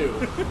need to do.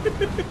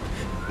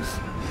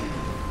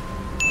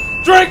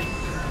 Drink!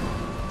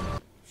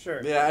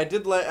 Sure. Yeah, I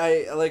did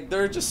like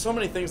there are just so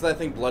many things that I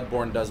think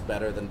Bloodborne does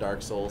better than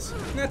Dark Souls.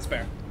 That's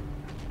fair.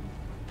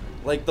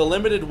 Like the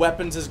limited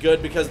weapons is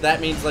good because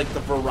that means like the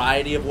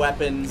variety of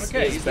weapons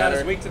Okay, is he's better.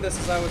 not as weak to this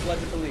as I was led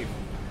to believe.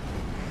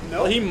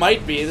 No. Well, he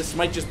might be. This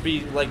might just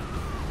be like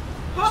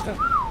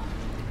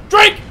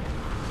Drink!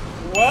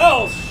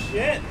 Well,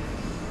 shit.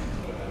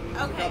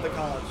 Got the Okay.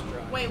 college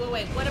drunk. Wait.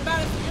 What about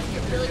if we just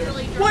get really,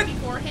 really drunk What?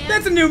 beforehand?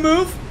 That's a new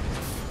move.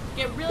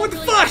 Get really, What the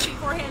really fuck? drunk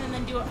beforehand and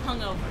then do it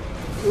hungover.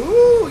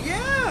 Ooh,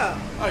 yeah.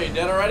 Oh, you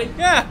dead already?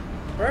 Yeah.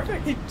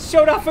 Perfect. He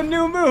showed off a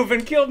new move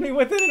and killed me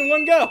with it in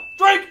one go.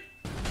 Drink!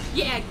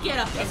 Yeah, get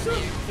up in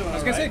there. I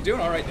was gonna say, doing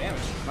all right damage.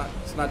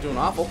 It's not doing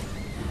awful.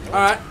 All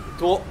right,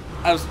 cool.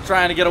 I was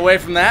trying to get away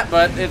from that,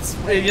 but it's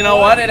you know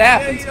what? It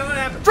happens. Yeah, you know what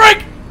happened.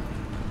 Drink!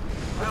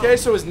 Okay,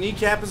 so his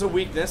kneecap is a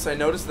weakness. I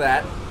noticed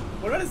that.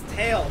 What about his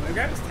tail? Maybe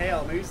grab his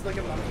tail. Maybe he's like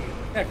a monkey.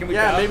 Yeah, can we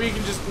Yeah, go?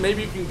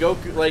 maybe you can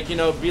Goku, like, you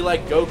know, be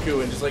like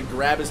Goku and just like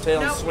grab his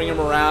tail and Nope. swing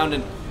him around,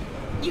 and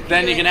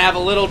then do you it. can have a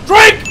little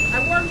drink.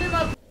 I warmed him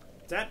up.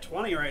 It's at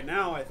 20 right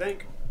now, I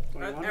think.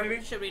 21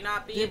 maybe? Should we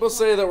not be? People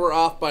say that we're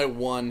off by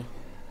 1.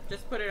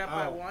 Just put it up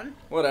by Oh. 1.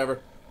 Whatever.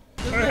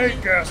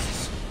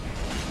 guests.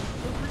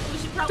 We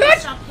should probably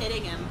stop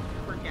hitting him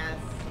for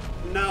guests.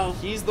 No.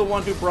 He's the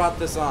one who brought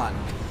this on.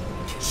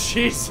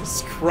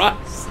 Jesus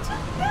Christ.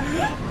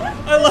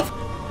 I love.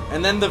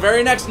 And then the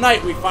very next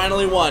night, we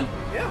finally won.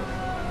 Yeah.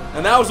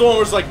 And that was the one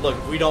where it's like, look,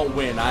 if we don't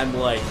win, I'm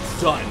like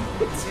done.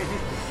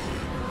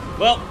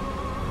 Well,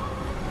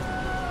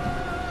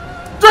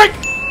 Drink!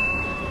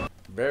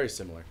 Very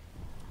similar.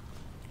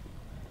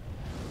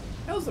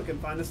 Hell's looking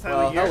fine this time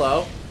Well, of year.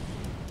 hello.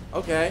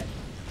 Okay.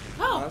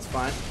 Oh, That's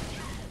fine.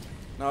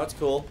 No, it's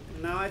cool.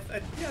 No,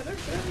 yeah,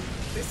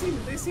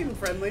 they seem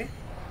friendly.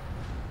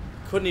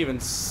 Couldn't even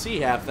see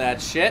half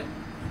that shit.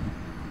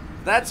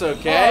 That's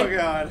okay. Oh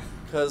god.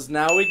 Because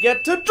now we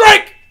get to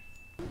drink!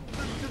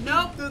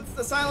 Nope,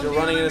 the silent You're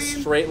running in a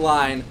straight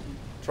line,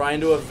 trying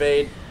to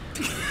evade.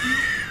 Drink!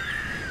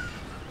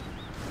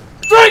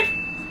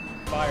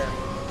 Fire.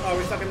 Oh,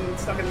 we're stuck in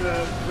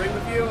the ring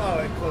with you? Oh,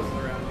 it closes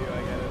around you,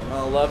 I get it.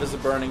 Well, love is a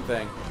burning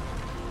thing.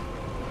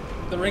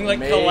 The ring like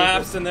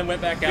collapsed and then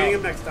went back out. Beating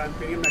him next time,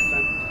 beating him next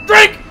time.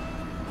 Drink!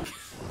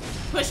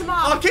 Push him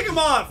off. Oh, kick him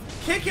off!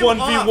 Kick him off!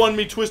 1v1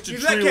 me twisted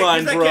Use tree that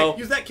line, kick, bro.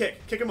 Use that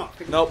kick. Kick him off.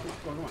 Kick him Nope.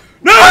 off. Come on, come on.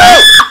 No!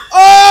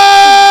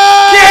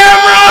 Oh!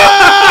 Camera!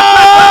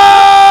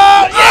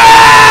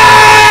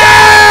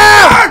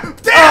 Yeah!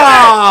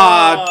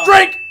 Damn it!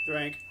 Drink!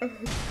 Drink.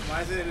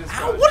 Why is it in his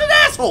Ow, pouch? what an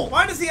asshole!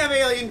 Why does he have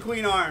alien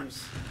queen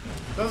arms?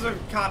 Those are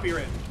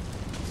copywritten.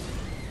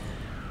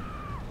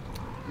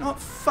 No,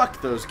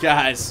 fuck those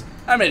guys.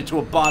 I made it to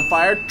a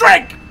bonfire.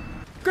 Drink!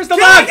 Crystal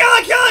Kill bug! it! Kill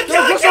it! Kill it!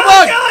 Kill it! Crystal Kill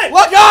bug! it! Kill it!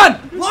 Lock on!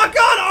 Lock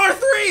on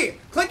R3!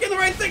 Click in the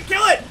right thing.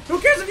 Kill it! Who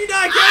cares if you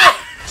die? Kill it!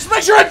 Just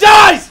make sure it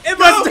dies! Go, go,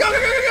 go, go, go, go!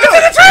 It's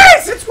in the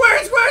trees! It's square!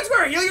 It's square! It's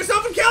square! Heal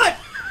yourself and kill it!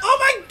 Oh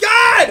my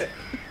god!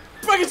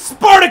 Fucking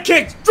Sparta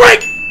kicks!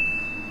 Drink!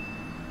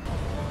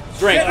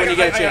 Drink Shit, when you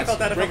get a chance. I felt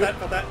that. I Drink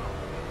felt that.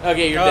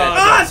 Okay, you're Oh, dead.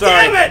 Ah,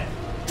 Sorry. damn it!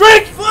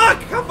 Drink!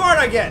 Fuck! How far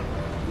did I get?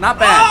 Not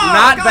bad. Oh,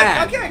 not God,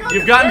 bad. okay, I got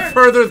You've a gotten third.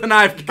 further than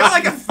I've Got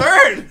gotten. like a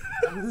third!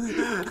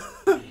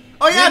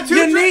 Oh yeah, You two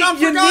need- drinks. I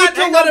you forgot. need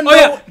to Hang let on. him Oh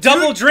yeah,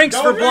 double drinks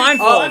for Double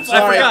drinks. blindfolds. Oh, I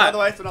sorry. By forgot. the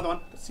way, it's another one.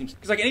 Seems.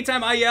 Because like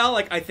anytime I yell,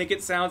 like I think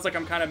it sounds like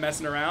I'm kind of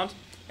messing around,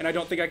 and I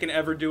don't think I can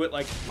ever do it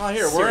like. Oh,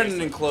 here, we're in an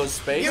seriously. enclosed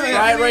space. Give me-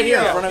 Try it give me right a here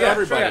in yell. front of Yeah,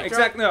 everybody. yeah,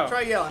 exactly. No.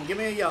 Try yelling. Give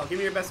me a yell. Give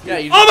me your best. Yeah,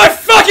 you Oh my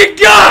fucking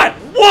god!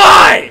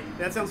 Why?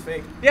 That sounds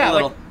fake. Yeah, A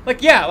little.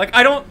 like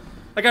I don't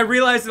like I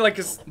realized that like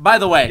 'cause, By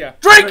the way, Yeah.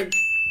 drink!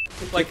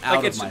 like out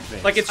of it's my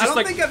face. like it's I just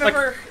don't like think I've like,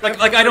 ever like I've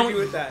like I heard don't you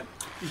with that.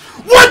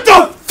 What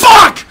the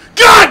fuck?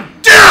 God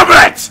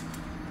damn it!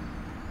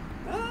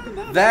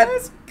 That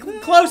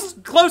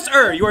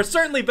closer. You are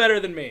certainly better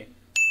than me.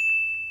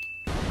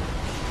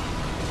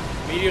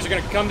 Meteors are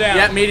gonna come down.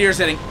 Yeah, meteor's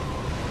hitting.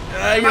 You're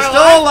I still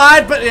alive?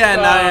 alive, but yeah,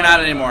 no, you're not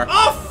anymore.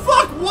 Oh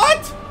fuck!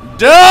 What?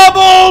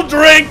 Double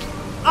drink!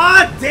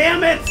 Ah,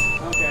 damn it!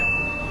 Okay.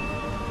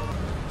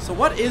 So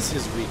what is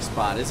his weak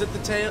spot? Is it the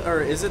tail,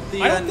 or is it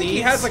the I don't think he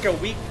knees? has like a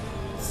weak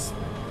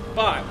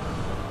spot.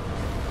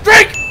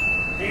 Drink!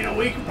 Ain't a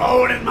weak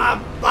bone in my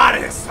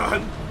body,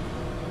 son.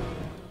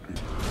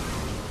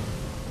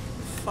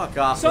 Fuck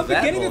off So I'm with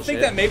that beginning to bullshit. think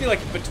that maybe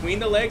like between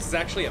the legs is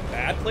actually a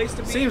bad place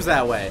to be. Seems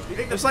that way. You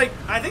think It's the- like,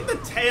 I think the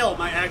tail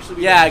might actually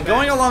be. yeah, the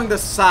going best. along the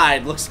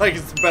side looks like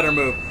it's a better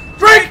move.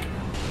 Drink!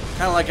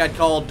 Kind of like I'd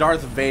call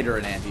Darth Vader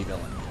an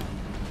anti-villain.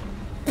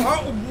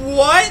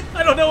 What?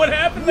 I don't know what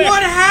happened there.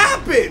 What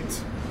happened?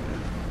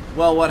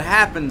 Well, what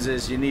happens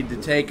is you need to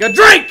take a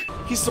drink!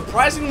 He's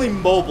surprisingly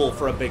mobile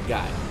for a big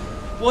guy.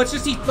 Well, it's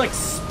just he like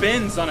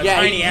spins on a Yeah,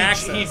 tiny he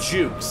axis.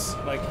 jukes.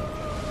 Like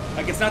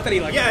it's not that he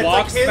like Yeah, it's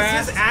walks like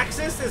fast. his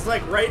axis is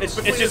like right it's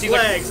between just his he's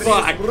legs.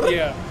 like and fuck. he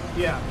Yeah.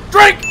 Yeah.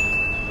 Drink!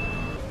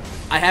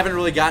 I haven't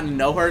really gotten to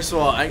know her,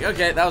 so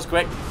okay, that was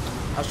quick.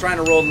 I was trying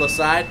to roll to the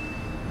side.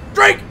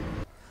 Drink!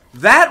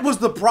 That was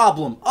the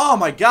problem. Oh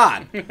my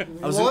god.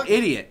 I was Look an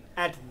idiot.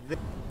 At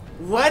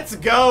Let's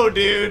go,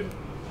 dude.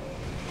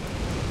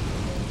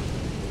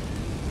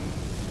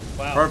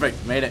 Wow.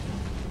 Perfect, made it.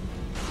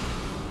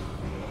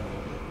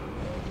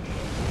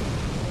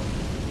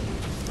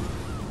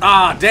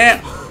 Ah,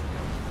 damn.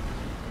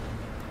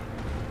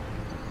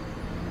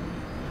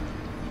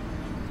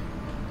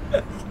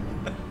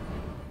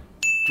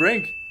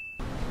 Drink.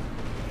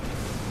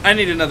 I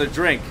need another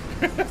drink.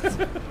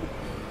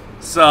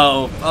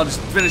 So, I'll just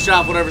finish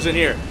off whatever's in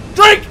here.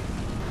 Drink!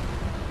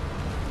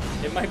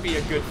 It might be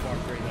a good form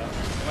 3 though.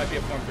 It might be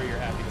a form 3 you're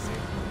happy to see.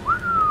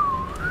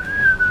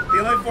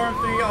 The only form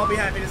 3 I'll be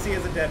happy to see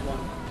is a dead one.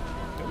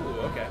 Ooh,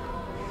 okay.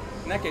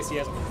 In that case, he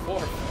has 4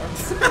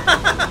 forms.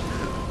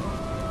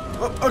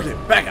 Oh, okay,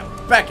 back out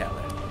there.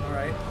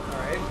 Alright,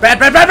 alright. Bad!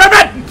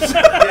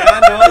 Yeah,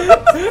 no.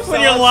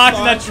 When you're locked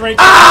in that drink.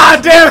 Ah,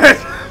 damn it!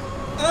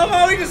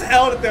 Oh, he just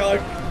held it there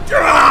like. No.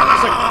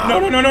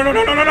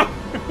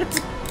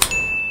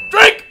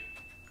 Drink!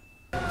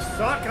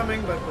 Saw it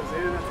coming, but was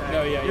in attack.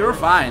 No, yeah. You were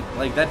fine.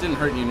 Like, that didn't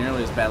hurt you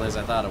nearly as badly as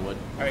I thought it would.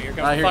 All right, here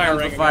comes Ah, the here fire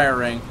comes ring. the fire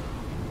ring.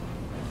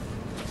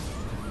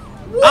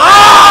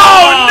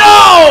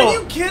 Oh, Are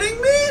no! you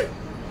kidding me?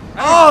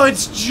 Oh,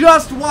 it's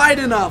just wide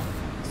enough.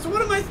 So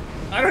what am I?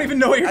 I don't even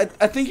know what you're. I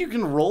think you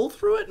can roll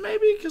through it,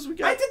 maybe? Because we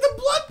got... I did the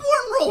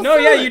Bloodborne roll. No,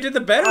 through yeah, it. you did the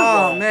better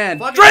Oh, roll. man.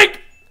 Fuck it.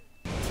 Drink!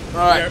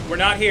 Alright. We're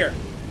not here.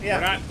 Yeah,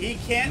 We're not. he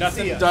can't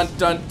Nothing see us. Dun,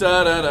 dun,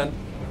 dun, dun, dun.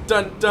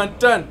 Dun, dun,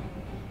 dun.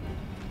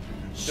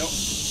 Don't.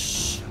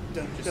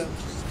 Dun, dun.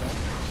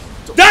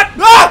 That!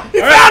 Ah! He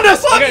All found right.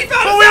 us! Okay.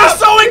 But we were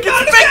so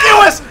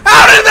inconspicuous!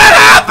 How did that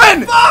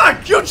happen?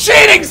 Fuck! You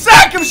cheating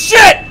sack of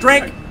shit!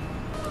 Drink.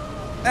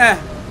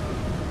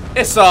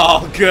 It's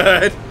all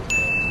good.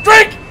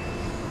 Drink!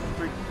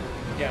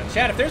 Yeah,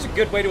 Chad, if there's a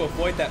good way to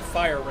avoid that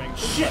fire ring,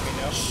 just let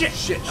me know.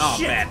 Shit. Oh,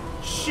 shit. man.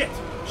 Shit.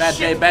 Bad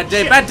day, Shit. bad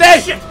day, Shit. bad day!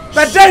 Shit.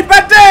 Bad day,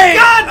 bad day!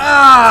 God!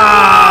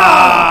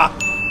 Ah!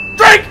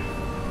 Drink!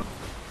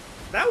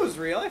 That was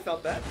real. I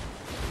felt that.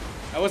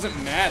 I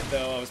wasn't mad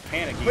though. I was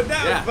panicking. But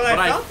that, Yeah, but but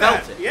I I felt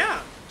felt that. it. Yeah.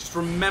 Just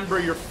remember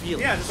your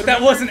feelings. Yeah. Just But that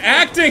remember- wasn't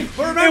acting.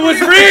 But It remember was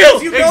your real.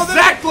 feelings. You know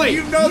Exactly.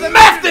 You know that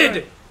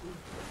Method.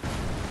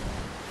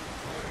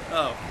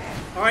 Oh.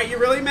 All right. You're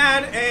really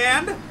mad,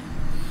 and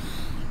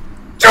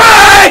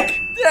Drink!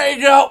 There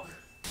you go.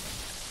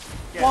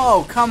 Yeah.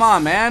 Whoa, come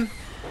on, man.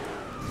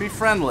 Be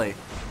friendly.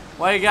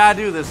 Why you gotta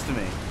do this to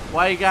me?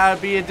 Why you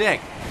gotta be a dick?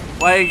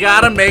 Why you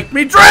gotta make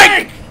me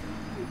drink?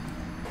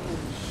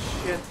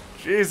 shit.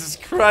 Jesus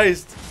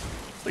Christ.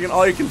 It's like an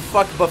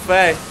all-you-can-fuck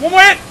buffet. One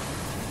more hit.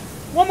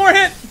 One more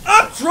hit.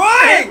 I'm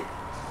trying.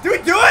 Do we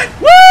do it?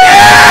 Woo!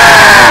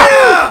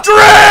 Yeah!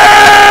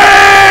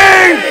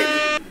 Drink!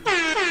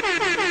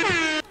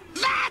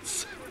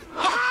 That's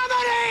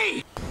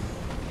harmony!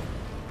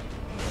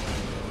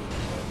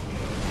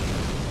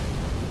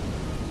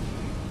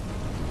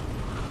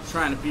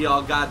 Trying to be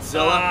all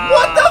Godzilla.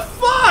 What the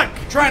fuck?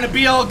 Trying to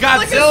be all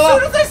Like as Godzilla.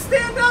 soon as I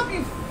stand up,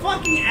 you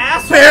fucking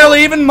asshole.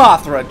 Barely even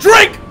Mothra.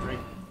 Drink!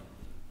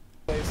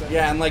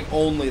 Yeah, and like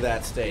only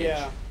that stage.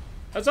 Yeah.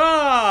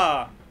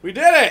 Huzzah! We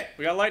did it!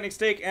 We got lightning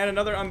stake and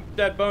another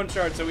undead bone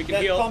shard, so we can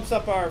That heal. pumps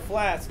up our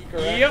flask,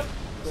 correct? Yep.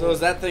 So is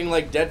that thing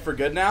like dead for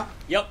good now?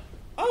 Yep.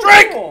 Oh,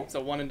 Drink! cool. It's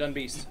a one and done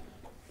beast.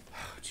 Oh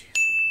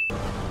jeez.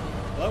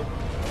 Hello?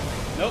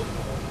 Nope.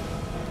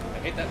 I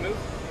hate that move.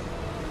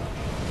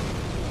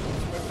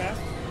 Real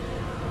fast.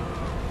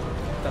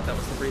 Thought that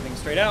was the breathing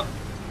straight out.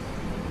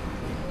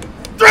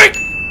 Drink!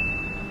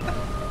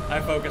 I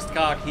focused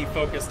cock, he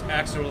focused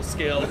actual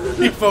skill.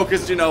 He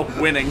focused, you know,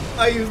 winning.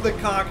 I use the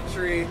cock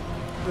tree.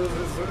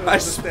 I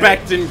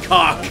spect in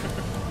cock.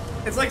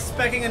 It's like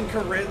specking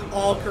in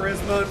all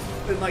charisma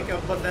in like a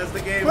Bethesda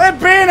game. Quit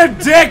being a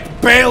dick,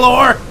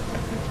 Baylor!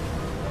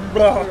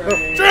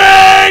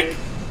 Right. Drink!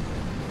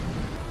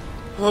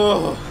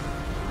 Oh.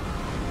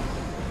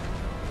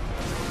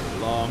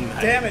 Long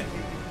night. Damn it.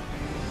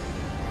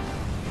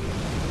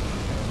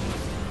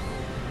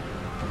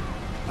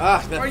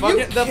 Ah, that Are you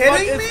fucking,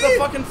 kidding it's me? the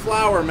fucking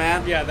flower,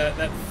 man. Yeah,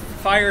 that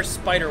fire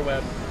spider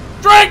web.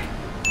 Drink!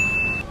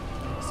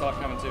 Saw it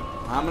coming too.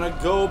 I'm gonna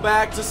go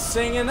back to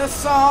singing a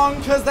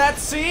song, cause that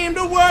seemed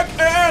to work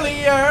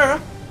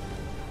earlier.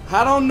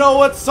 I don't know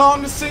what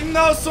song to sing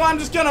though, so I'm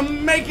just gonna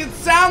make it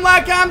sound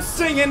like I'm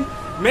singing.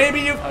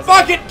 Maybe you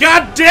fuck it,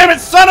 god damn it,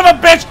 son of a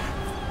bitch!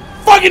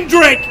 Fucking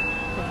drink!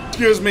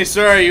 Excuse me,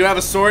 sir, you have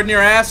a sword in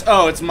your ass?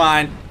 Oh, it's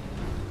mine.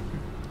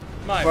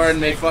 My Pardon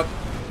me, mistake.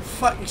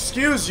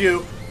 excuse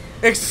you.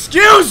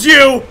 Excuse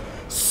you,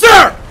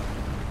 sir!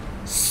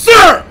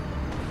 Sir!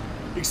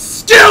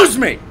 Excuse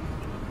me!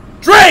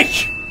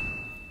 Drink!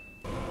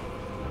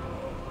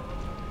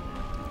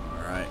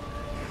 Alright,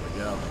 here we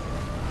go.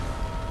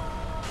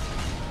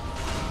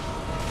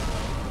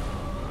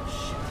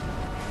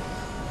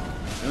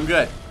 Doing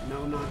good.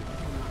 No, I'm not.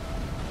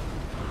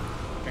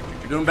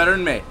 You're doing better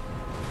than me.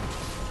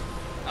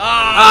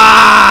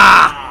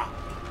 Ah!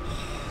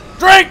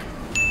 Drink!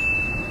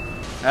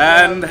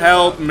 And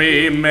help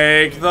me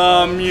make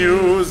the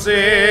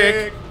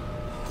music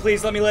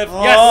Please let me live.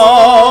 of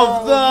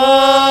Yes!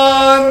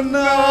 the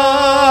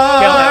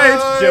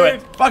night. Do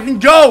it. Fucking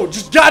go!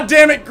 Just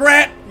goddamn it,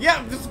 Grant!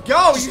 Yeah, just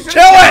go. You should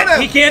kill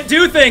it! He can't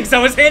do things. I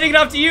was handing it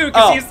off to you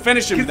Oh, because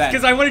finish him then.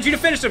 Because I wanted you to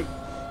finish him.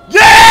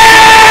 Yeah!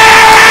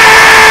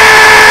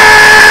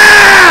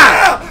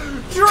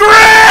 Drink!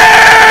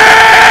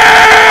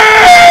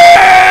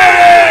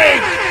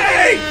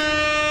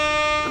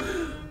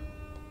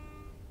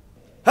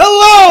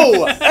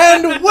 Hello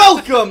and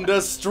welcome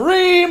to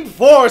Stream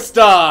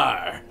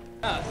 4-Star.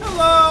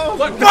 Hello.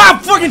 Ah,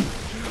 fucking!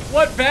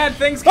 What bad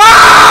things?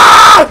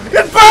 Ah!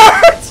 It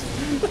burns!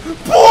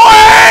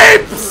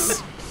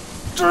 Pipes!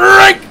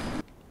 Drink!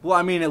 Well,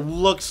 I mean, it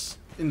looks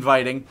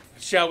inviting.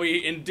 Shall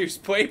we induce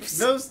pipes?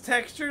 Those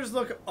textures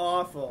look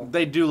awful.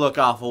 They do look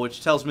awful,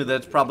 which tells me that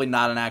it's probably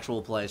not an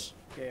actual place.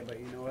 Okay, but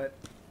you know what?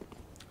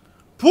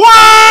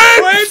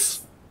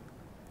 Pipes!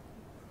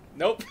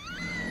 Nope.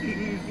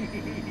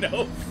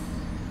 Nope.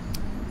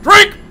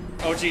 Drink!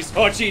 Oh jeez.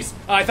 Oh jeez.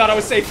 I thought I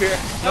was safe here.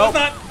 Nope.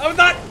 I was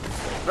not.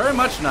 Very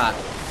much not.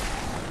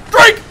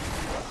 Drink!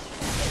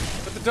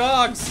 But the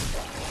dogs.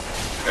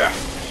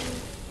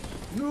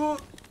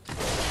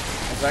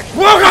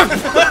 Welcome!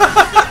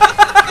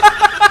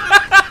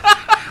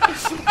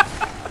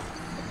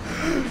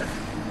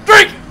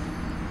 Drink!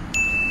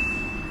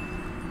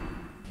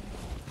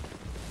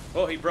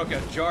 Oh, he broke a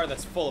jar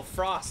that's full of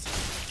frost.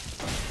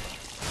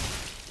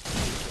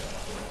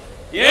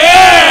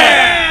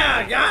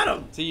 Yeah, got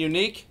him. Is he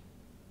unique?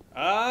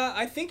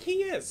 I think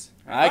he is.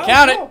 I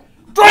count cool.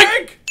 it.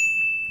 Drink!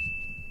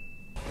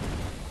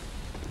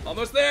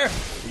 Almost there.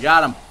 You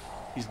got him.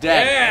 He's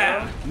dead.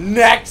 Yeah.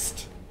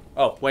 Next!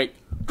 Oh, wait.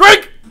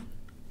 Drink!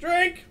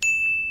 Drink.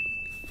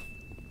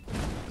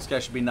 This guy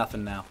should be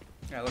nothing now.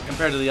 Yeah, look.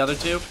 Compared to the other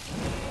two,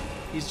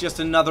 he's just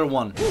another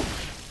one.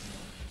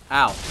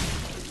 Ow.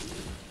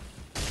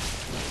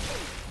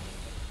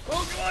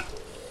 on.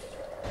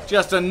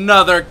 Just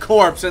another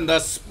corpse in the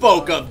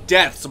spoke of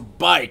death's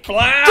bike.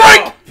 Plow!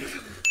 Drink!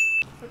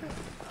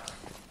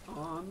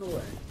 On the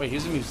way. Wait,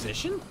 he's a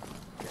musician?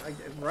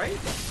 Right?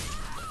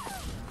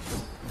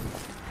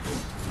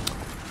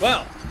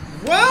 Well.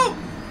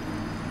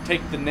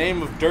 Take the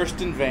name of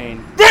Durst in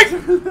vain.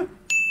 Drink!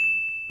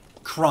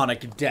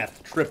 Chronic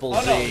death, triple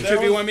Oh, no, Z. there-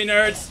 2v1 me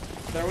nerds.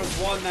 There was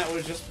one that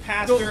was just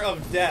Pastor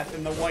of Death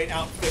in the white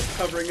outfit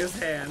covering his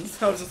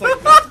hands. I was just like,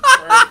 that's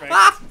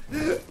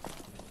perfect.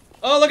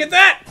 Oh, look at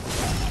that!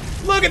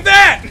 Look at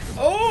that!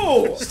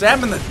 Oh! Stab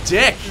him in the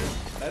dick.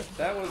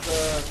 That was,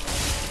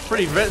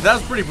 That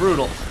was pretty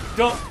brutal.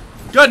 Don't.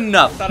 Good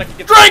enough. Thought I could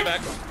get Drink!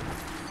 that back.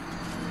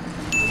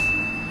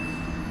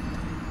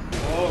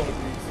 Whoa.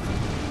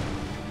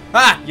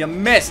 Ha! You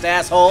missed,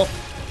 asshole.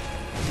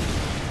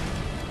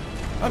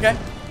 Okay.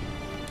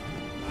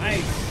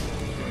 Nice.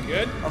 Doing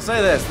good. I'll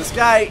say this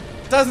guy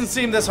doesn't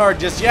seem this hard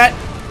just yet.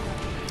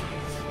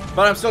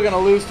 But I'm still gonna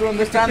lose to him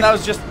this time. That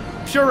was just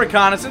pure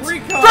reconnaissance.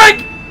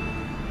 Drink!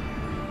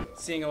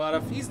 Seeing a lot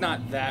of. He's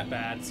not that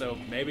bad, so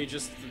maybe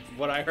just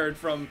what I heard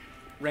from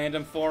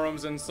random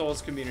forums and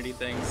Souls community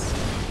things.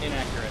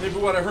 Inaccurate. Maybe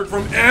what I heard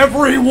from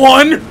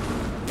everyone!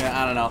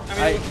 Yeah, I don't know.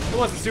 I mean, it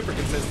wasn't super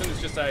consistent,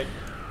 it's just I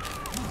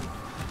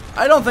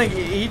don't think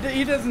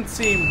he doesn't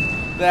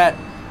seem that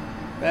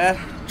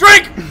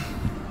drink!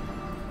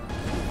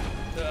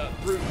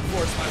 brute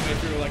force my way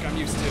through like I'm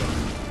used to.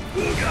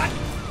 Oh god!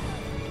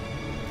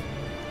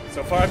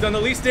 So far I've done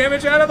the least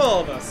damage out of all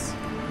of us.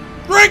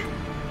 Drink!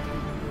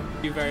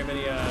 Do very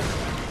many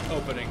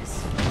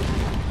openings.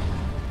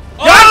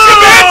 Gotcha,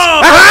 bitch!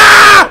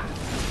 Ah!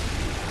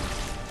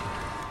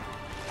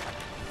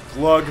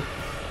 Glug.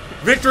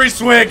 Victory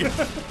swig!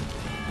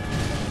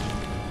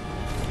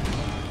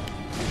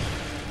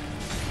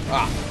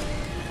 I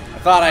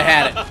thought I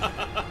had it.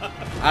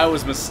 I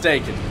was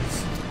mistaken.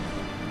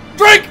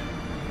 Drink!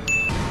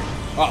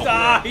 Oh,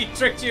 Ah, he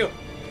tricked you.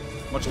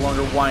 much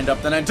longer wind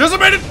up than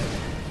anticipated.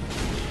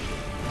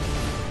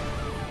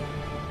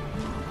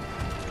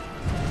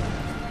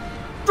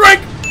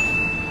 Drink!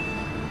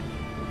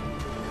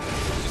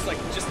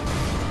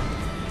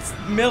 Just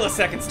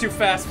milliseconds too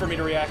fast for me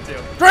to react to.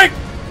 Drink!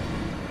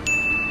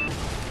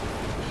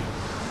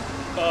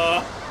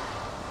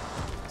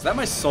 Is that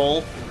my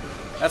soul?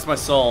 That's my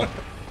soul.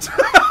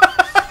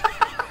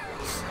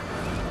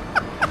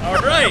 All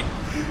right.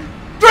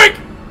 Drink!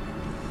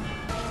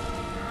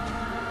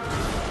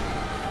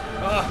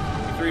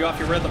 He threw you off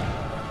your rhythm.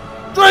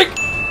 Drink!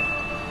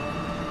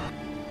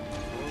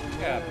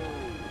 Yeah.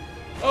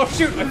 Oh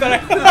shoot! I thought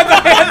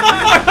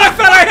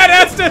I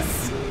had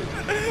Estus.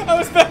 I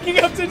was backing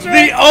up to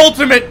drink. The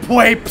ultimate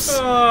pwapes!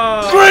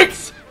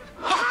 Drinks!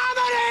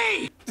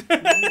 Harmony!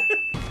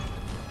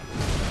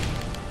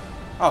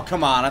 Oh,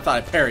 come on. I thought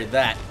I parried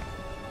that.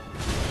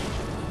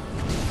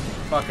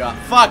 Fuck off.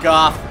 Fuck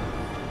off.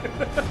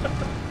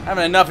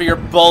 Having enough of your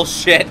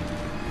bullshit.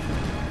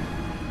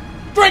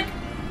 Drink!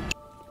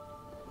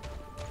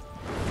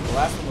 The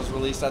last one was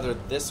released either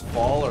this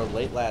fall or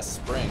late last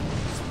spring.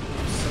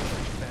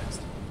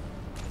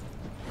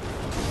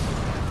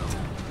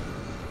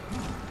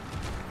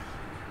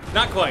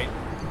 Not quite.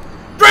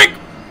 Drink!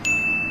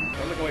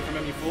 Don't look away from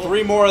him, you fool.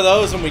 3 more of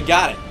those and we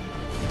got it.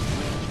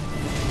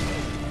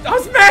 I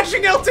was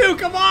mashing L2.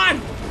 Come on!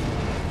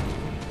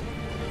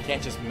 You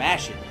can't just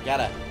mash it. You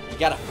gotta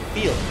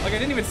feel it. Like I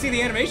didn't even see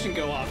the animation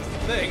go off. Is the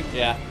thing.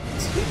 Yeah.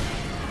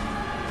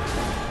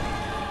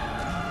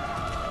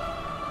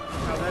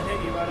 How'd that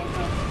hit you? I don't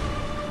know.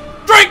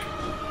 Drink!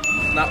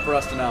 Not for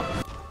us to know.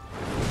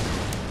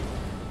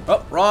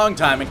 Oh, wrong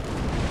timing.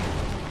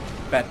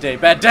 Bad day,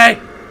 bad day!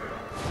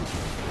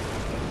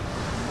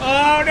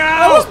 Oh no!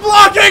 I was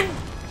blocking!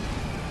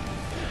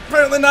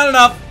 Apparently not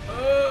enough.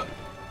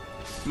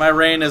 My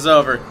reign is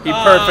over. He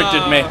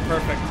perfected me.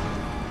 Perfect.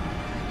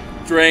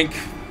 Drink.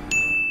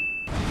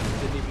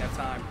 Didn't even have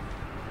time.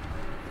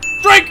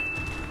 Drink!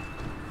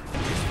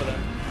 Just for the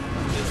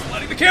just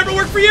letting the camera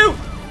work for you.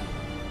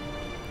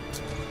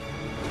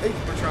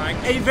 We're trying.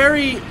 A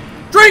very...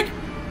 Drink!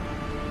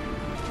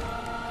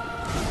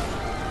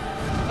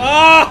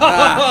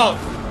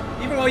 Oh!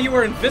 Even while you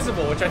were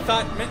invisible, which I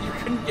thought meant you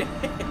couldn't get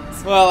hit.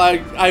 Well,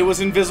 I was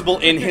invisible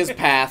in his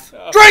path.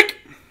 Drink!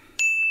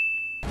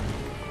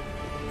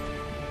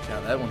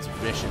 God, that one's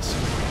vicious.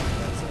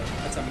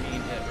 That's a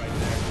mean hit right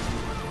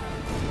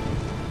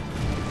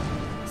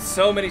there.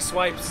 So many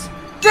swipes.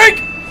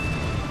 Drink!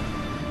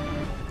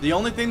 The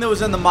only thing that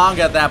was in the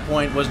manga at that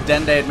point was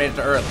Dende had made it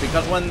to Earth.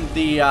 Because when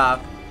the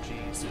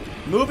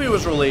movie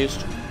was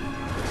released...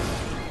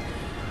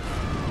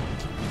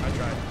 I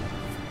tried.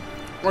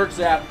 Works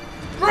out.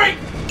 Drink!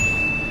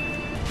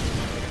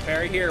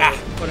 Parry here will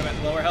put him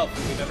at lower health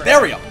than we've ever There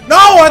had. we go. No,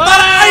 I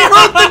thought I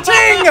heard the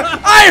ting!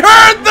 I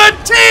heard the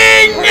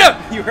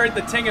ting! You heard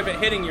the ting of it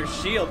hitting your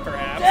shield,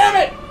 perhaps. Damn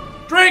it!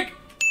 Drink!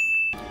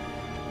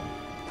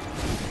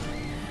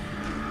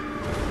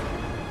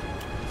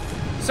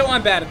 So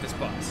I'm bad at this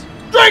boss.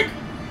 Drink!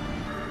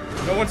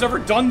 No one's ever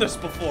done this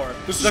before.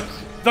 This is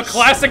the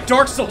classic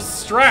Dark Souls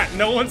strat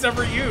no one's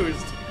ever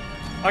used.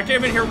 I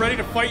came in here ready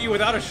to fight you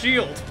without a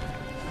shield.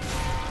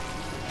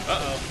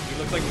 Uh-oh. He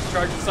looks like he's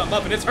charging something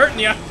up and it's hurting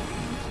you.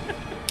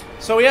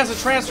 So he has a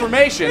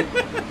transformation,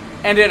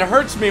 and it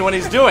hurts me when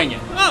he's doing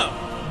it.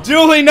 Oh.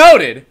 Duly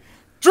noted.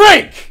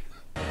 Drink!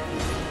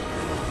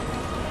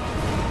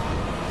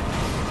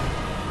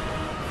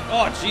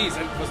 Oh, jeez.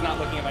 I was not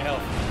looking at my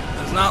health.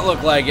 Does not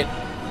look like it.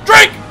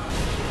 Drink!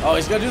 Oh,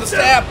 he's gonna do the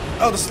stab.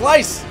 Oh, the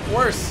slice.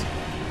 Worse.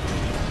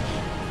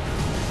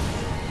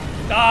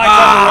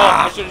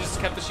 Ah, I should have just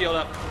kept the shield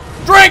up.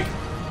 Drink!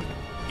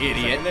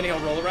 Idiot. And then he'll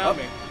roll around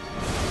me.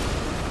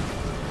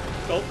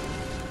 Oh.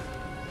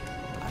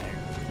 I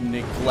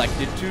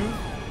neglected to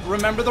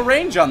remember the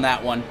range on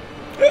that one.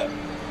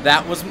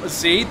 That was,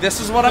 see, this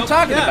is what I'm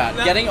talking about.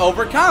 Getting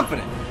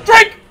overconfident.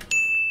 Drink!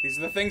 These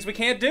are the things we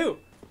can't do.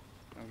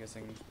 I'm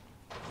guessing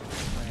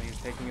he's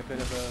taking a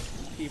bit of a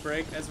pee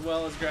break as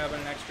well as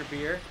grabbing an extra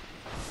beer.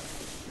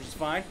 Which is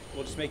fine.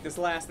 We'll just make this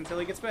last until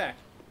he gets back.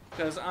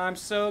 Because I'm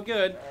so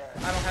good,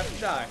 I don't have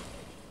to die.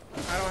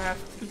 I don't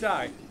have to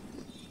die.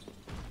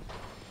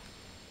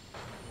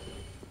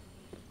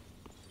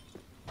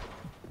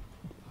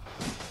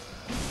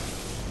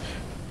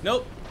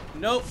 Nope.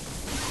 Nope.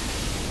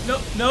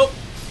 Nope. Nope.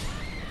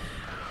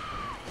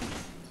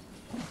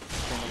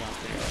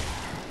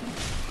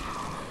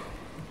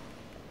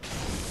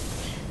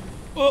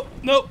 Oh,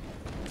 nope.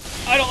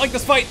 I don't like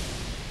this fight.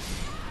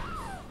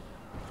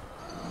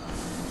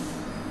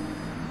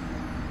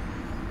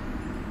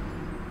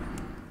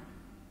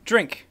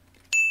 Drink.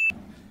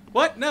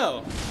 What?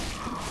 No.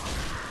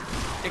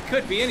 It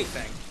could be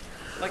anything.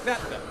 Like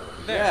that, though.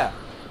 There. Yeah.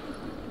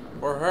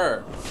 Or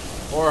her.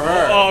 Or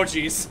her. Oh,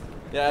 jeez.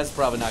 Yeah, that's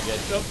probably not good.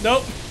 Nope.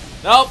 Nope.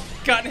 Nope.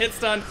 Cotton hit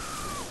stun.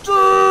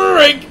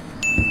 Drink!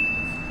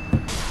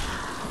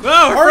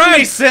 Oh, Pardon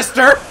me,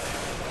 sister!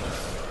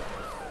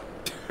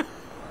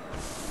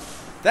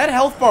 That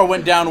health bar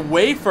went down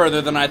way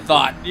further than I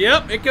thought.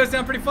 Yep, it goes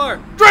down pretty far.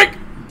 Drink!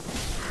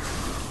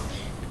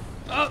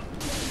 Oh,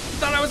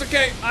 thought I was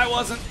okay. I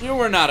wasn't. You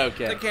were not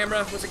okay. The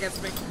camera was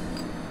against me.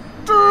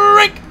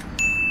 Drink!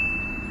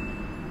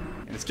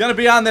 And it's gonna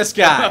be on this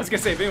guy. I was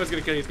gonna say, if anyone's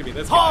gonna kill you, it's gonna be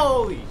this guy.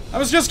 Holy! I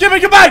was just giving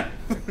goodbye!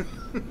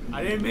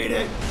 I didn't mean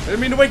it. I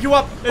didn't mean to wake you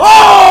up.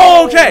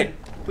 Oh, okay!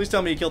 Please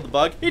tell me you killed the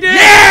bug. He did!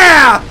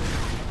 Yeah!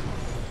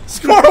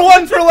 Score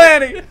 1 for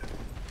Lanny!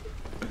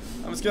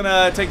 I'm just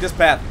gonna take this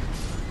path.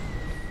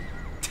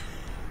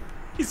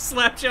 He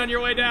slapped you on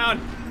your way down.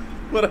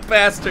 What a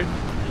bastard.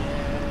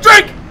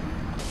 Drink!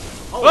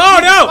 Oh,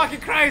 no!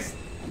 Fucking Christ!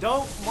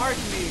 Don't mark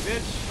me,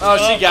 bitch. Oh,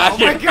 she got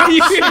you. my God. She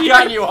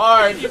got you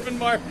hard. You've been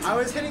marked. I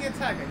was hitting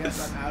attack. I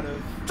guess I'm out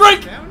of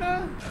Drink!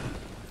 stamina.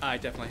 I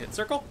definitely hit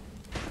circle.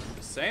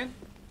 Just saying.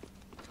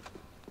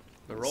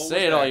 The roll.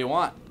 Say it all you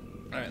want.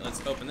 All right,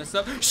 let's open this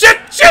up. Shit!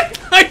 Shit!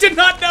 I did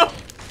not know.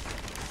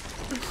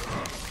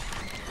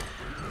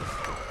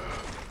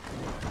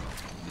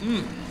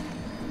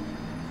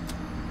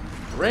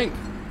 Drink.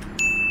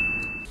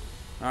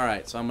 All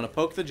right, so I'm gonna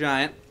poke the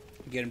giant.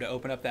 Get him to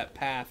open up that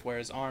path where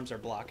his arms are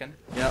blocking.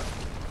 Yep.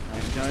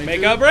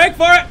 Make a break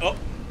for it. Oh.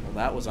 Well,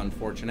 that was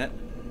unfortunate.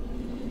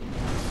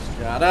 Just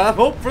gotta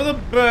hope for the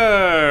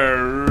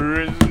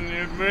best.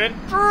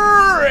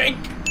 Drink.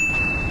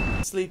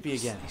 Sleepy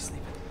again.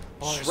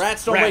 Oh, Shh,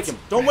 rats, don't wake him.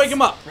 Don't wake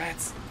him up.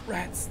 Rats.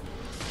 Rats.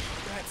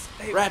 Rats.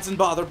 Hey. Rats and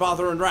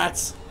bother and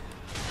rats.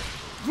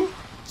 Move!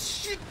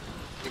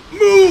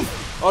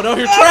 Oh no,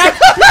 you're trapped!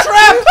 You're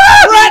trapped!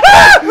 Rat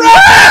nest!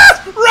 Rat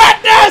nest!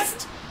 Rat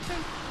nest!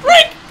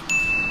 Drink!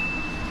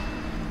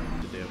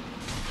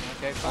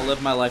 Okay, fine. I'll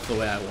live my life the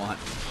way I want.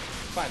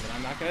 Fine, then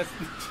I'm not gonna.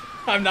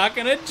 I'm not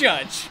gonna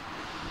judge.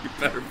 You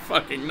better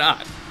fucking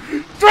not.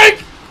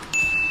 Drink!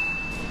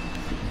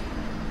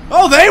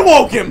 Oh, they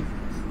woke him!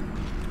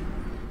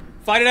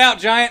 Fight it out,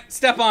 giant.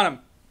 Step on him.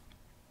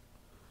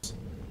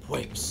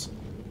 Wipes.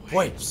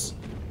 Wipes.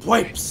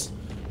 Wipes.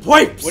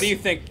 Wipes. What do you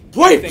think? Wipes.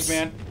 What do you think,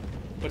 man?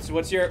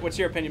 What's your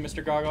opinion,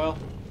 Mr. Gargoyle?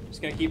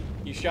 Just gonna keep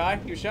you shy?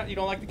 You shy? You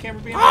don't like the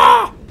camera being?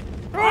 Ah!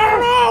 Oh,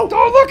 no!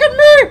 Don't look at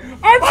me!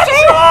 I'm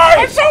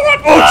so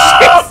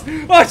Oh,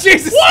 jeez! Oh,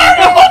 Jesus! Why are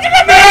you looking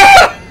at me?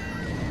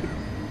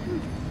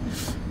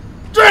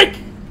 Drink!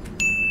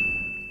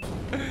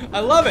 I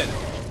love it.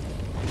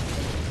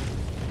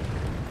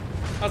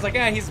 I was like,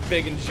 he's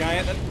big and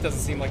giant. That doesn't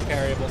seem like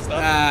parryable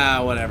stuff.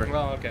 Ah, whatever.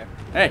 Well, okay.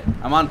 Hey,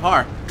 I'm on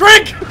par.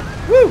 Drink!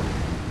 Woo!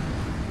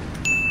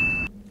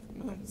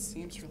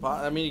 Seems really...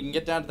 I mean, you can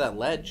get down to that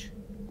ledge.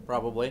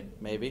 Probably.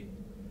 Maybe.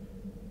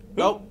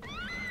 Nope.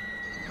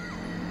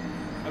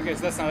 Okay,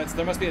 so that's not it. So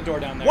there must be a door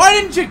down there. Why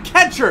didn't you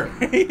catch her?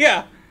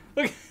 Yeah.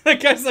 Look,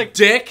 that guy's like...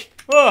 Dick!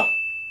 Oh,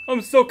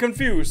 I'm so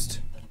confused.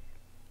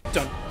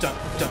 Dun, dun,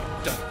 dun,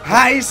 dun.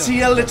 I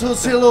see a little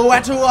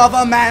silhouette of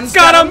a man.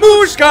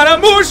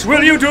 Scaramouche,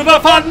 will you do the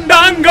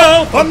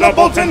fandango?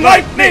 Thunderbolt and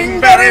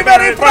lightning, very,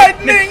 very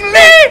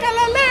frighteningly.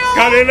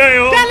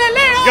 Galileo,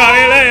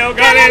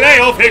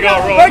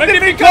 Figaro,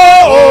 Magnifico!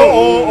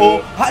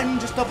 I'm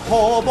just a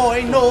poor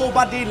boy,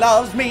 nobody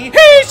loves me.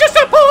 He's just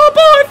a poor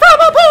boy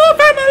from a poor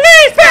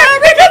family,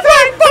 sparing his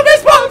life from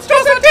this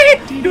monstrosity.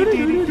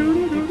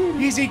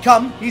 Easy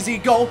come, easy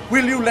go.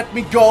 Will you let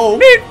me go?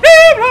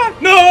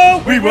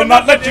 No, we will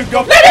not let you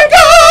go. Let him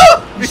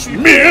go!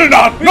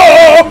 Mishmilna,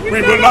 no,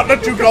 we will not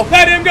let you go.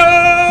 Let him go.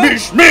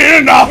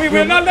 Mishmilna, We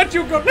will not let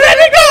you go. let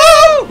me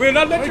go. We'll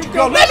not let you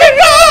go. Let me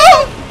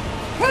go.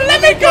 Let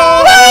me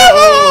go.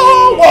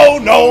 Oh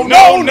no,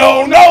 no,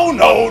 no, no,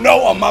 no,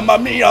 no. Oh, mamma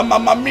mia,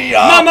 mamma mia.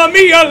 Mamma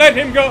mia, let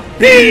him go.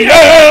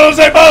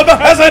 Beelzebub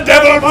has a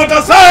devil put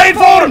aside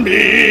for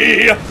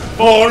me,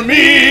 for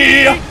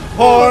me,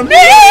 for me.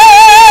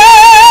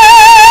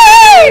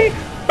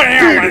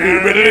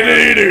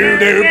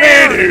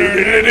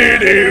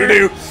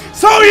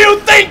 So you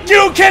think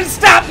you can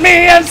stop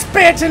me and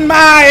spit in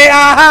my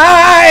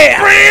eye?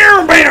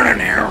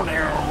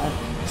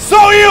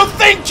 So you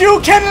think you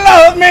can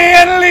love me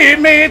and leave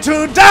me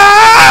to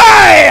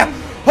die?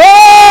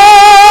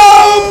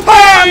 Oh,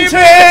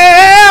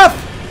 Pontiff!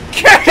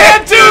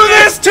 Can't do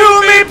this to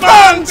me,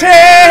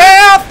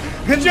 Pontiff!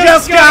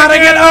 Just gotta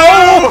get,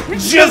 oh,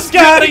 just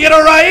gotta get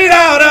right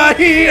out of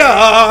here.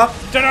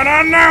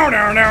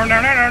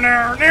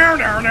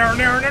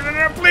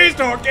 Please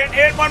don't get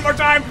hit one more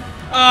time.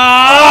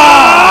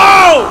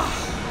 Oh!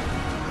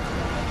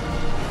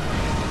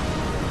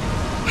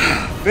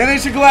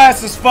 Finish your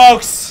glasses,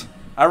 folks.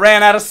 I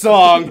ran out of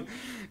song.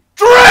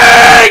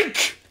 Drink!